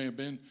 whatever it may have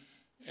been.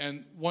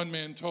 And one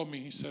man told me,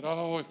 he said,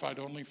 oh, if I'd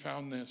only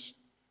found this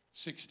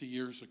 60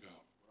 years ago.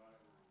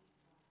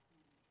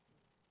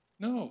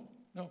 No.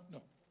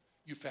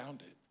 You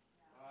found it.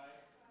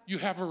 You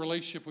have a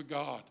relationship with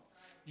God.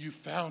 You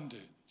found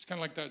it. It's kind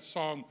of like that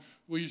song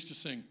we used to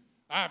sing.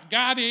 I've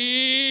got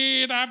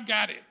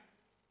it.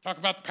 Talk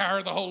about the power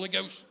of the Holy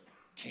Ghost.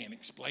 Can't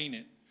explain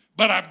it,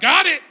 but I've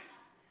got it.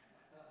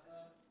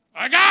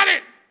 I got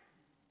it.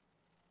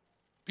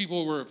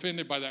 People were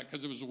offended by that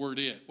because it was the word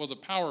it. Well, the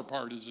power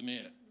part is an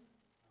it.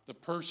 The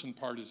person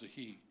part is a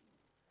he.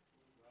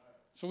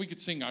 So we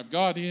could sing, I've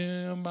got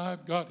him,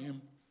 I've got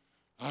him,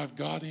 I've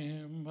got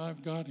him,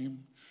 I've got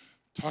him.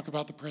 Talk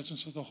about the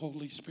presence of the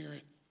Holy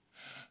Spirit.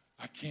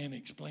 I can't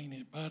explain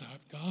it, but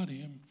I've got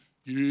him.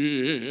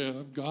 Yeah,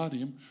 I've got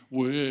him.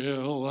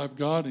 Well, I've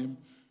got him.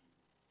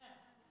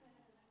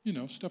 You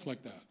know, stuff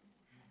like that.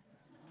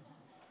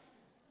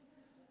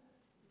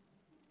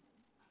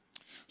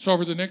 So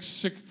over the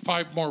next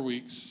 5 more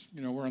weeks,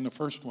 we're on the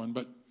first one,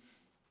 but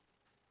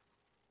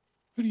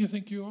who do you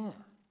think you are?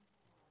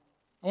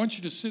 I want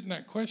you to sit in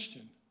that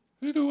question.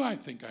 Who do I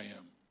think I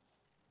am?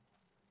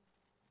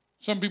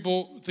 Some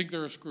people think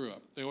they're a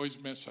screw-up. They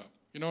always mess up.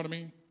 You know what I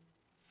mean?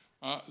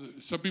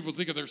 Some people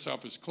think of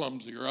themselves as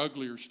clumsy or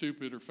ugly or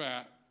stupid or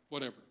fat,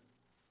 whatever.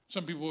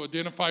 Some people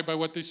identify by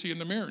what they see in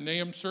the mirror.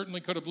 Nahum certainly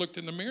could have looked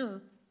in the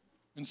mirror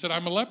and said,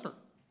 I'm a leper.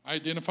 I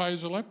identify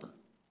as a leper.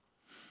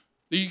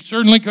 He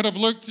certainly could have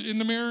looked in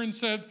the mirror and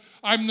said,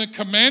 I'm the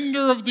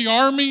commander of the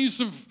armies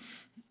of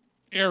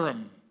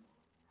Aram.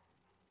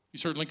 He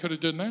certainly could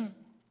have done that.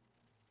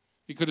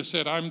 He could have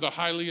said, I'm the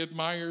highly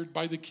admired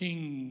by the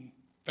king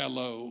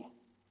fellow.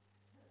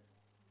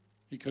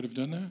 He could have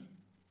done that.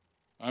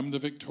 I'm the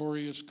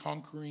victorious,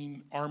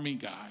 conquering army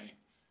guy.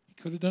 He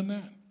could have done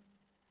that.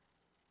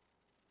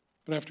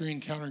 But after he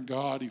encountered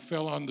God, he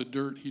fell on the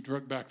dirt he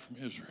drug back from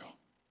Israel.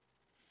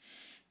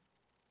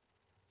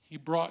 He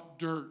brought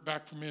dirt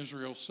back from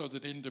Israel so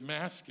that in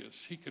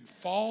Damascus he could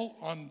fall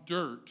on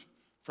dirt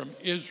from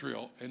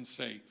Israel and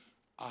say,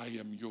 I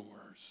am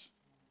yours.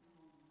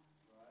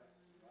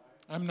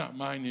 I'm not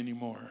mine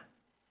anymore.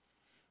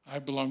 I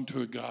belong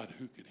to a God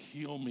who could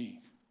heal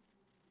me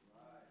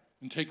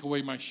and take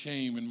away my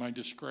shame and my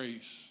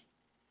disgrace.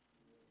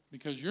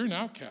 Because you're an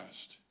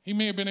outcast. He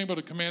may have been able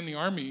to command the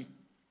army,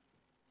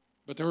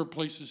 but there were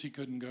places he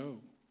couldn't go.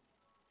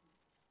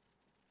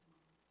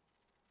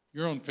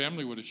 Your own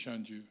family would have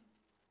shunned you.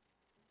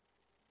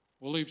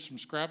 We'll leave some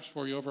scraps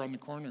for you over on the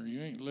corner.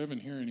 You ain't living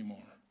here anymore.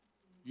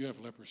 You have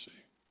leprosy.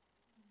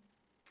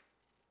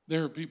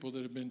 There are people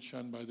that have been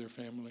shunned by their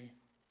family.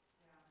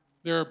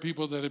 There are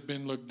people that have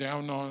been looked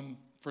down on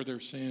for their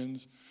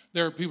sins.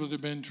 There are people that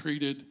have been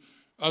treated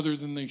other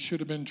than they should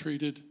have been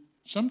treated,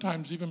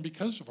 sometimes even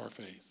because of our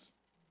faith.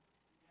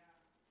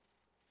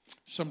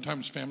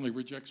 Sometimes family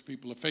rejects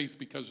people of faith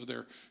because of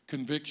their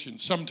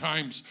convictions.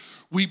 Sometimes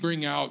we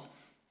bring out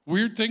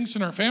weird things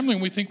in our family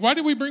and we think, why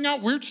do we bring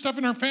out weird stuff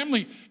in our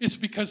family? It's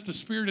because the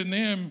spirit in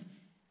them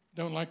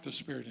don't like the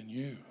spirit in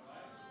you.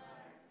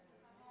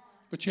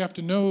 But you have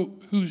to know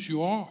whose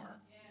you are.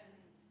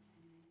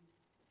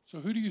 So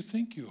who do you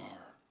think you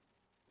are?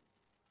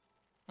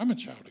 I'm a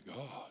child of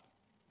God.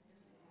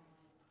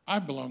 I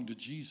belong to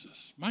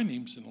Jesus. My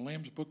name's in the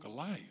Lamb's Book of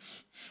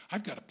Life.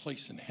 I've got a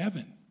place in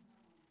heaven.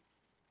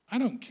 I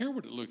don't care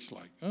what it looks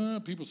like.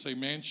 People say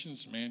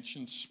mansions,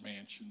 mansions,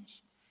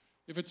 mansions.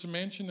 If it's a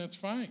mansion, that's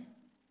fine.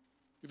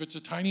 If it's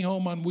a tiny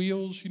home on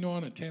wheels,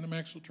 on a tandem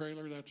axle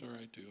trailer, that's all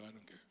right too. I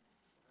don't care.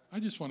 I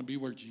just want to be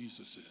where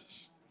Jesus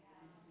is.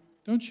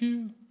 Don't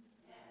you?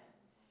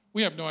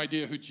 We have no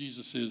idea who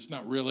Jesus is,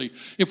 not really.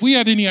 If we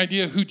had any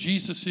idea who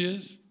Jesus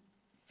is,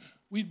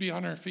 we'd be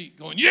on our feet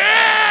going,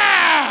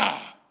 yeah!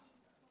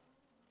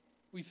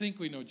 We think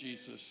we know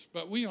Jesus,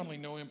 but we only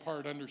know in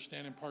part,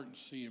 understand in part, and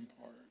see in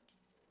part.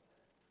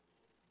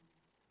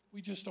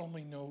 We just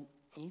only know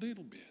a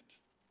little bit.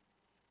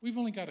 We've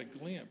only got a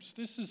glimpse.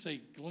 This is a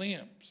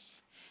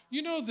glimpse.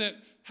 You know that,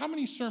 how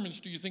many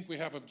sermons do you think we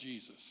have of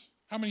Jesus?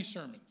 How many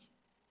sermons?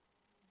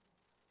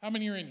 How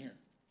many are in here?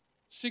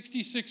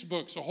 66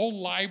 books, a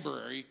whole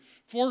library,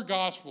 4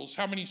 gospels.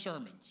 How many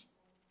sermons?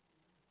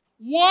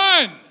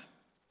 1.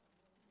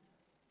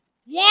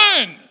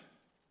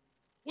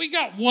 We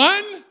got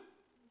 1?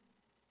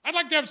 I'd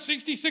like to have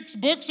 66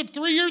 books of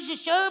 3 years of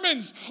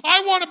sermons.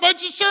 I want a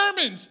bunch of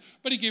sermons.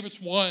 But he gave us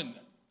 1.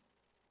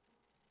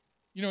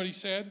 You know what he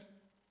said?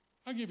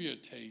 I'll give you a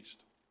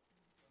taste.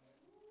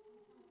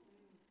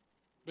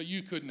 But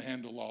you couldn't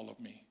handle all of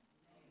me.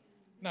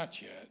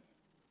 Not yet.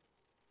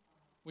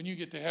 When you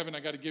get to heaven, I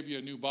got to give you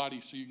a new body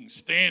so you can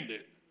stand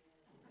it.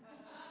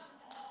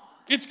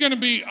 It's going to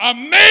be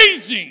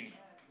amazing.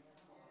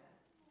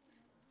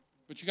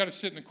 But you got to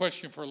sit in the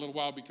question for a little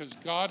while because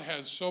God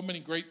has so many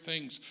great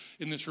things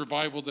in this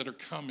revival that are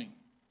coming.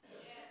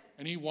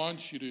 And he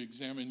wants you to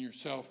examine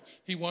yourself.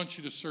 He wants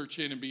you to search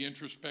in and be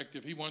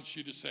introspective. He wants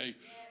you to say,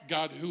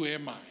 God, who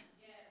am I?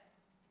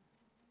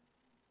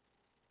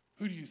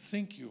 Who do you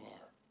think you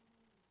are?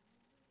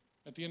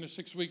 At the end of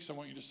 6 weeks, I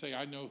want you to say,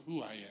 I know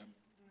who I am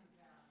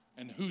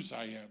and whose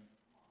I am.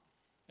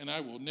 And I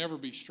will never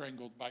be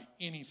strangled by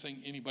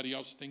anything anybody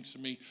else thinks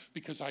of me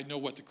because I know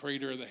what the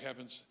creator of the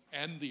heavens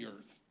and the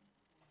earth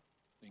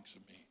thinks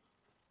of me.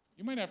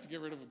 You might have to get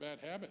rid of a bad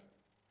habit.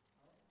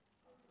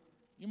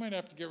 You might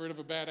have to get rid of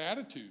a bad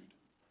attitude.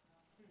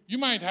 You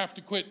might have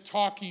to quit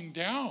talking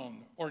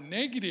down or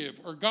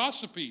negative or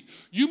gossipy.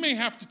 You may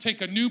have to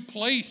take a new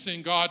place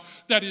in God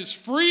that is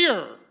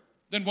freer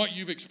than what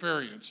you've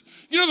experienced.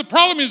 You know, the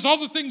problem is all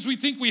the things we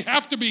think we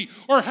have to be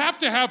or have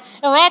to have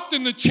are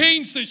often the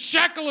chains that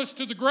shackle us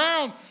to the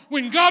ground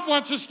when God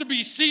wants us to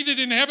be seated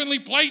in heavenly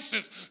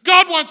places.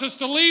 God wants us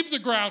to leave the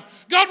ground.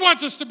 God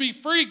wants us to be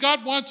free.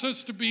 God wants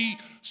us to be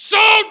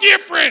so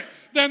different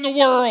than the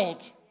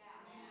world.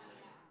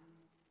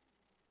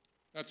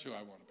 That's who I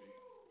want to be.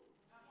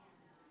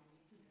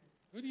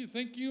 Who do you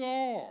think you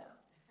are?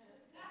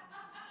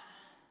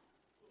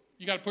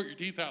 You got to put your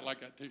teeth out like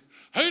that too.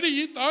 Who do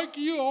you think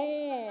you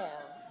are?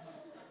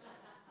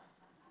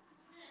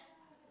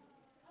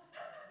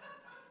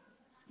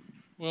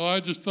 Well, I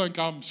just think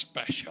I'm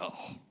special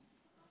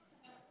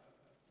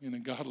in a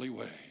godly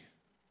way.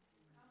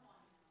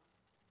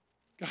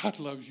 God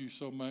loves you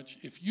so much.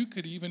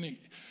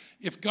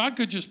 If God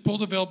could just pull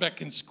the veil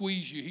back and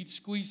squeeze you, he'd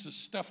squeeze the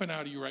stuffing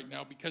out of you right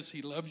now because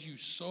he loves you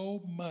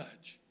so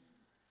much.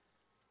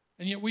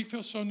 And yet we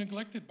feel so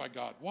neglected by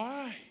God.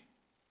 Why?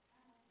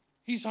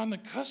 He's on the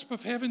cusp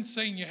of heaven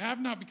saying, you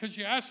have not because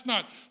you ask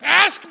not.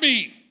 Ask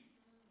me.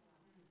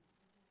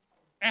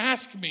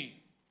 Ask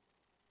me.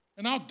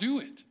 And I'll do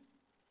it.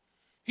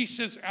 He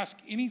says, ask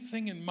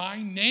anything in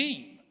my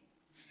name.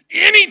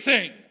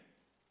 Anything.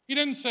 He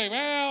doesn't say,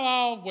 well,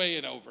 I'll weigh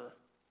it over.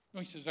 No,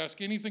 he says, ask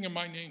anything in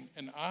my name,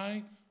 and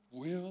I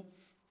will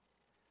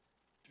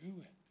do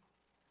it.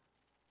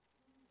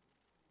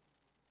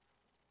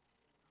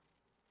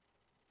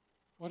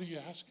 What are you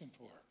asking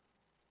for?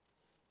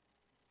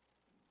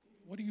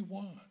 What do you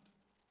want?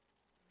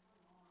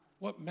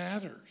 What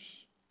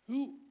matters?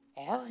 Who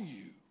are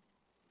you?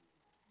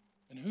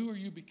 And who are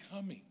you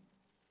becoming?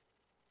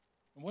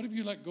 And what have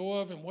you let go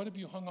of, and what have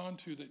you hung on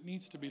to that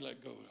needs to be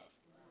let go of?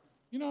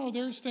 You know,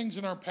 there's things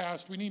in our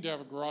past, we need to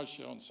have a garage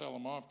sale and sell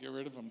them off, get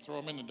rid of them,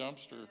 throw them in the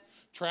dumpster,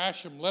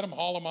 trash them, let them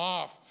haul them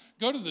off.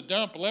 Go to the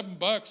dump,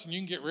 $11, and you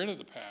can get rid of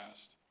the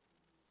past.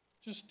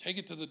 Just take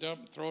it to the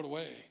dump and throw it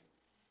away.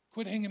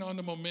 Quit hanging on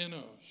to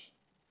mementos.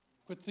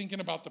 Quit thinking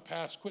about the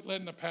past. Quit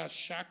letting the past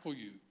shackle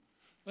you.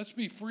 Let's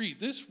be free.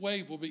 This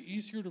wave will be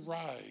easier to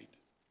ride.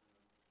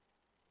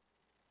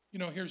 You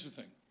know, here's the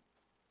thing.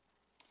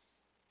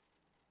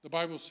 The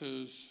Bible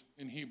says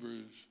in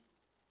Hebrews,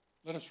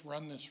 let us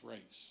run this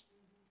race.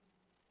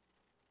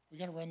 We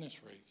got to run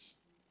this race.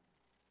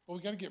 But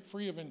we got to get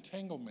free of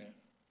entanglement.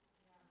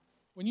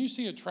 When you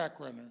see a track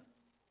runner,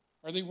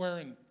 are they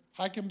wearing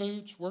hiking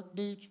boots, work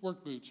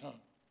boots, huh?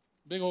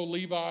 Big old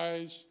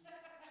Levi's,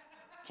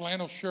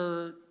 flannel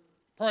shirt.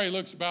 Probably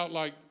looks about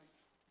like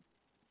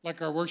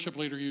our worship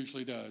leader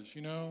usually does,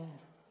 you know?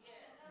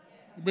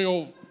 Big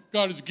old,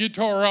 got his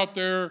guitar out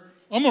there.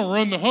 I'm going to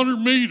run the 100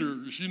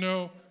 meters, you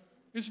know?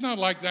 It's not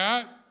like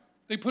that.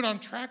 They put on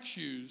track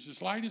shoes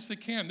as light as they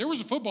can. There was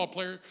a football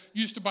player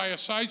used to buy a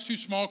size too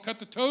small, cut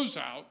the toes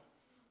out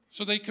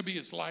so they could be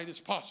as light as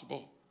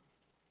possible.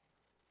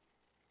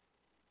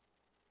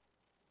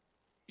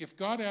 If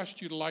God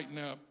asked you to lighten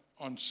up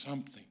on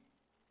something,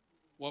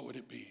 what would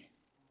it be?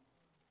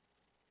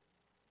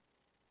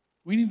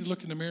 We need to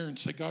look in the mirror and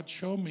say, God,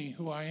 show me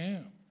who I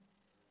am.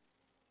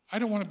 I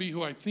don't want to be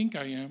who I think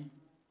I am.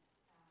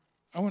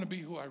 I want to be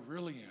who I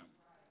really am.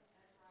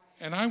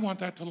 And I want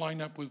that to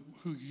line up with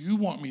who you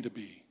want me to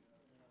be.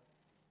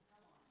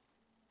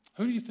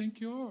 Who do you think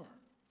you are?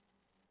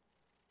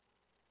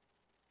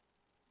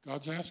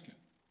 God's asking.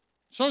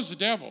 So is the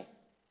devil.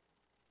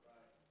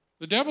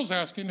 The devil's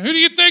asking, who do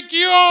you think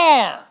you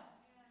are?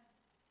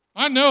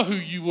 I know who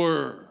you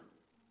were.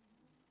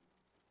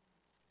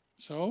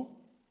 So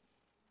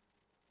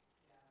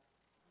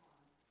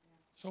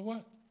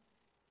what?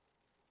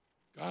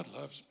 God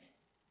loves me.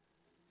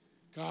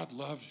 God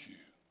loves you.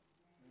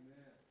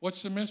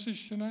 What's the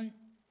message tonight?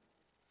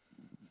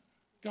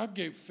 God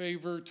gave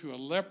favor to a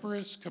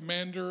leprous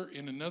commander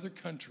in another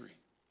country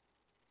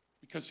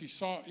because he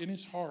saw in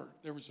his heart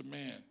there was a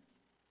man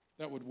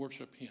that would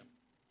worship him.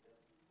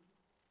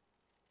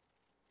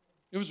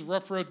 It was a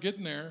rough road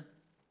getting there.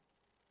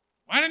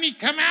 Why didn't he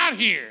come out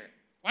here?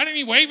 Why didn't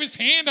he wave his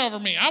hand over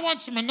me? I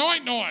want some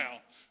anointing oil.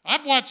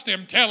 I've watched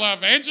them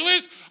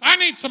televangelists. I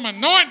need some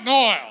anointing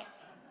oil.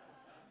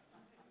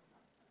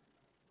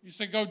 You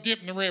say, go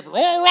dip in the river.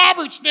 Oral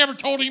Roberts never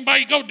told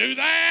anybody to go do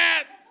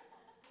that.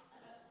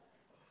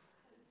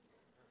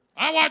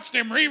 I watch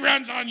them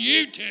reruns on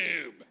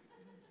YouTube.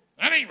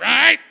 That ain't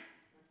right.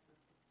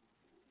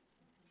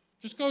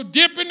 Just go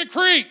dip in the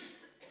creek.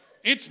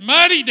 It's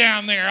muddy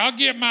down there. I'll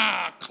get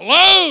my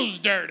clothes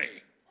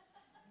dirty.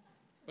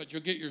 But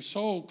you'll get your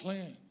soul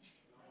cleansed.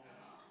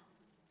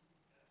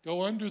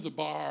 Go under the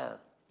bar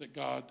that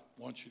God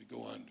wants you to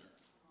go under.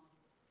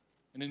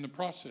 And in the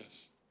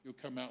process, you'll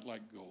come out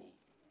like gold.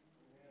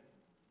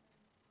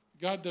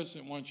 God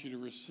doesn't want you to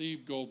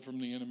receive gold from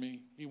the enemy.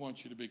 He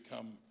wants you to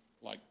become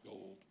like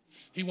gold.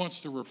 He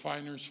wants the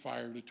refiner's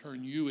fire to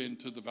turn you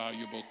into the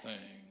valuable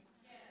thing.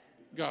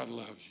 God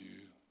loves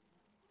you.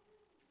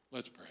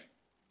 Let's pray.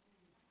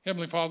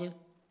 Heavenly Father,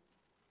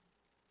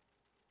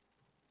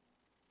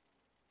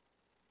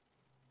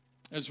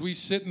 as we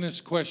sit in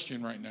this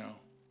question right now,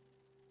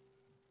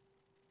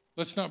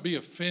 let's not be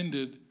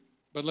offended,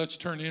 but let's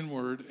turn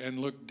inward and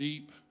look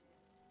deep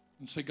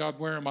and say, God,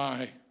 where am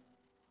I?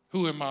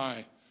 Who am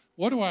I?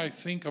 What do I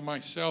think of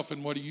myself,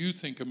 and what do you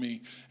think of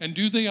me? And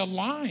do they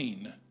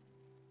align?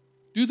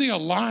 Do they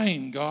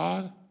align,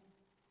 God?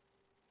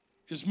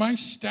 Is my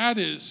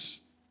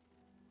status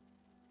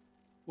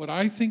what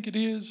I think it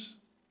is,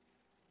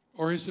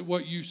 or is it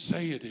what you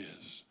say it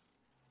is?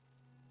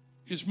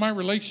 Is my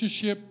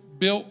relationship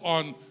built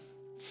on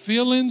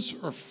feelings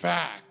or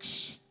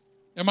facts?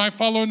 Am I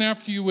following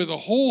after you with a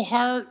whole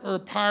heart or a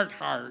part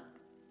heart?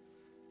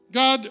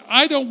 God,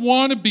 I don't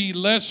want to be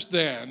less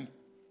than.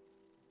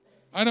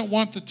 I don't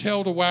want the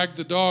tail to wag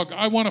the dog.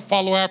 I want to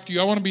follow after you.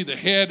 I want to be the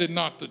head and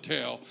not the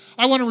tail.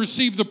 I want to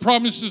receive the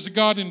promises of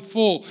God in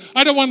full.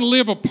 I don't want to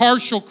live a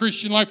partial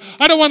Christian life.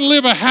 I don't want to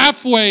live a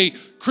halfway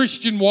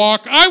Christian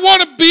walk. I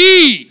want to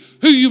be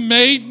who you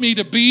made me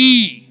to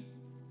be.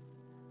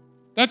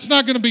 That's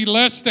not going to be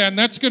less than.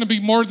 That's going to be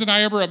more than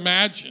I ever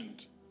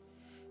imagined.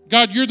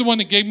 God, you're the one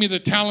that gave me the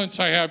talents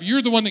I have.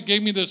 You're the one that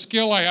gave me the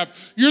skill I have.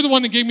 You're the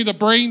one that gave me the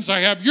brains I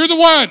have. You're the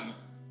one.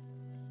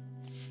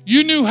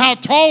 You knew how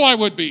tall I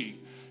would be.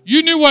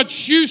 You knew what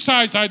shoe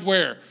size I'd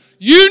wear.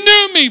 You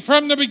knew me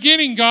from the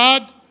beginning,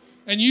 God,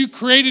 and you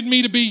created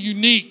me to be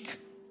unique.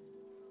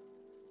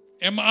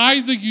 Am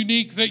I the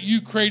unique that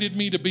you created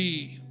me to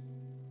be?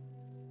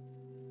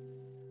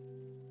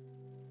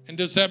 And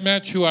does that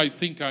match who I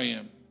think I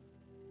am?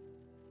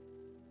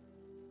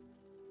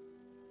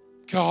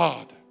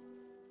 God,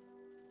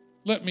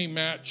 let me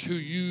match who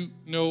you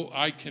know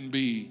I can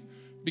be,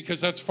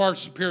 because that's far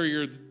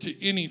superior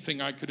to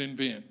anything I could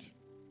invent.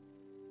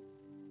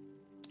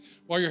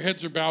 While your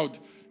heads are bowed,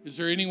 is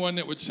there anyone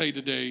that would say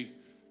today,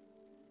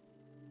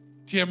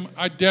 Tim,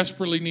 I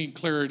desperately need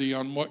clarity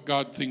on what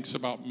God thinks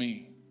about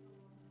me.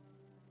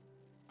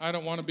 I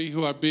don't want to be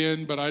who I've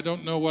been, but I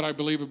don't know what I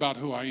believe about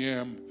who I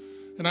am.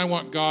 And I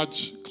want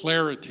God's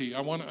clarity.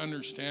 I want to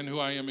understand who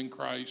I am in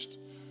Christ.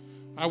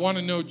 I want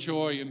to know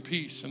joy and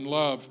peace and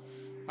love.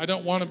 I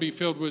don't want to be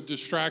filled with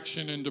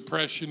distraction and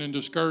depression and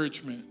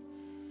discouragement.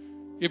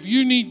 If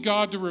you need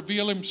God to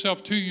reveal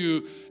himself to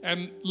you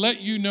and let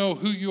you know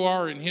who you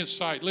are in his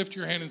sight, lift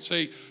your hand and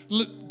say,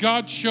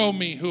 God, show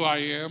me who I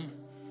am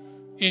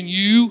in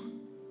you.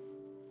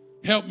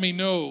 Help me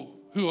know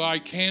who I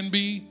can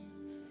be.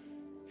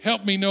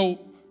 Help me know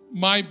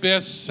my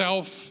best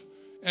self,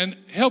 and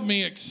help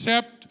me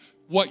accept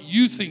what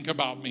you think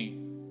about me.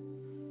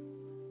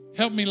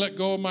 Help me let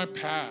go of my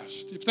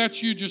past. If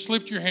that's you, just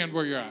lift your hand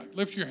where you're at.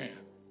 Lift your hand.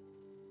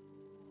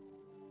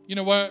 You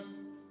know what?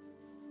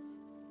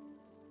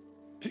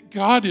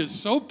 God is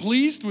so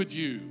pleased with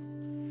you.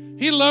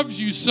 He loves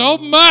you so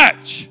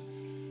much.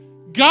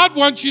 God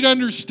wants you to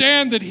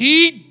understand that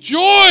he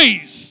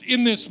joys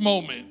in this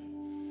moment.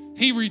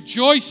 He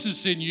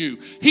rejoices in you.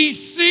 He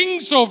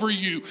sings over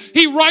you.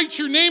 He writes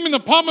your name in the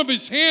palm of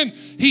his hand.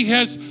 He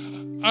has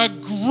a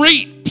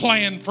great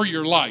plan for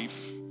your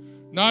life.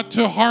 Not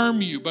to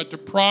harm you, but to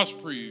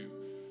prosper you,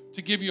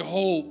 to give you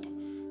hope,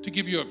 to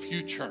give you a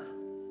future.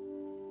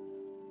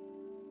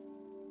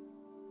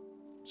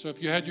 So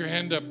if you had your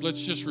hand up,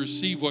 let's just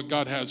receive what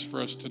God has for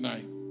us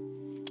tonight.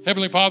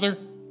 Heavenly Father,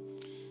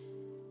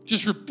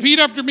 just repeat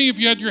after me if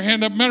you had your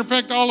hand up. Matter of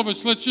fact, all of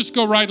us, let's just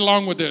go right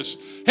along with this.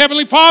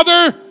 Heavenly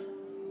Father,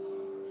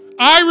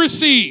 I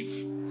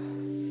receive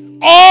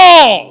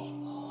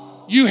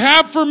all you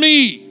have for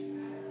me.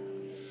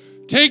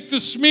 Take the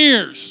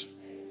smears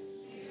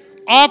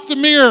off the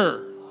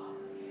mirror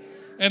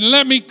and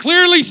let me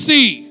clearly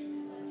see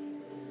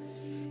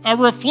a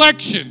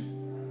reflection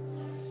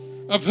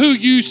of who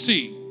you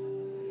see.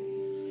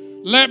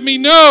 Let me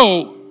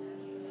know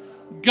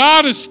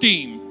God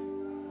esteem.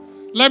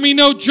 Let me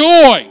know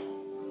joy,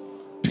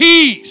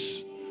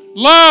 peace,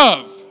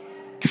 love,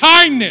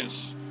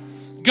 kindness.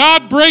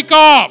 God, break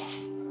off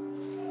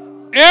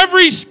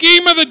every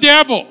scheme of the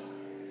devil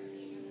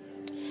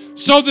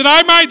so that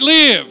I might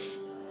live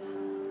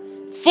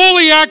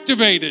fully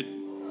activated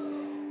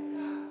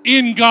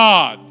in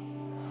God.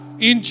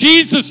 In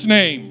Jesus'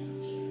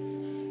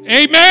 name,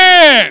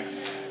 amen.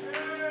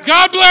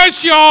 God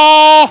bless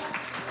y'all.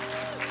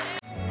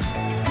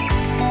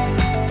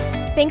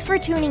 Thanks for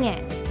tuning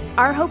in.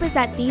 Our hope is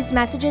that these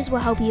messages will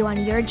help you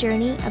on your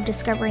journey of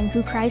discovering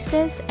who Christ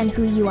is and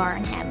who you are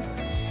in him.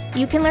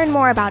 You can learn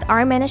more about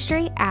our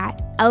ministry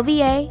at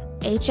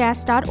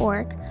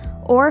lvahs.org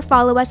or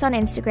follow us on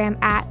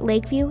Instagram at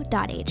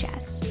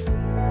lakeview.hs.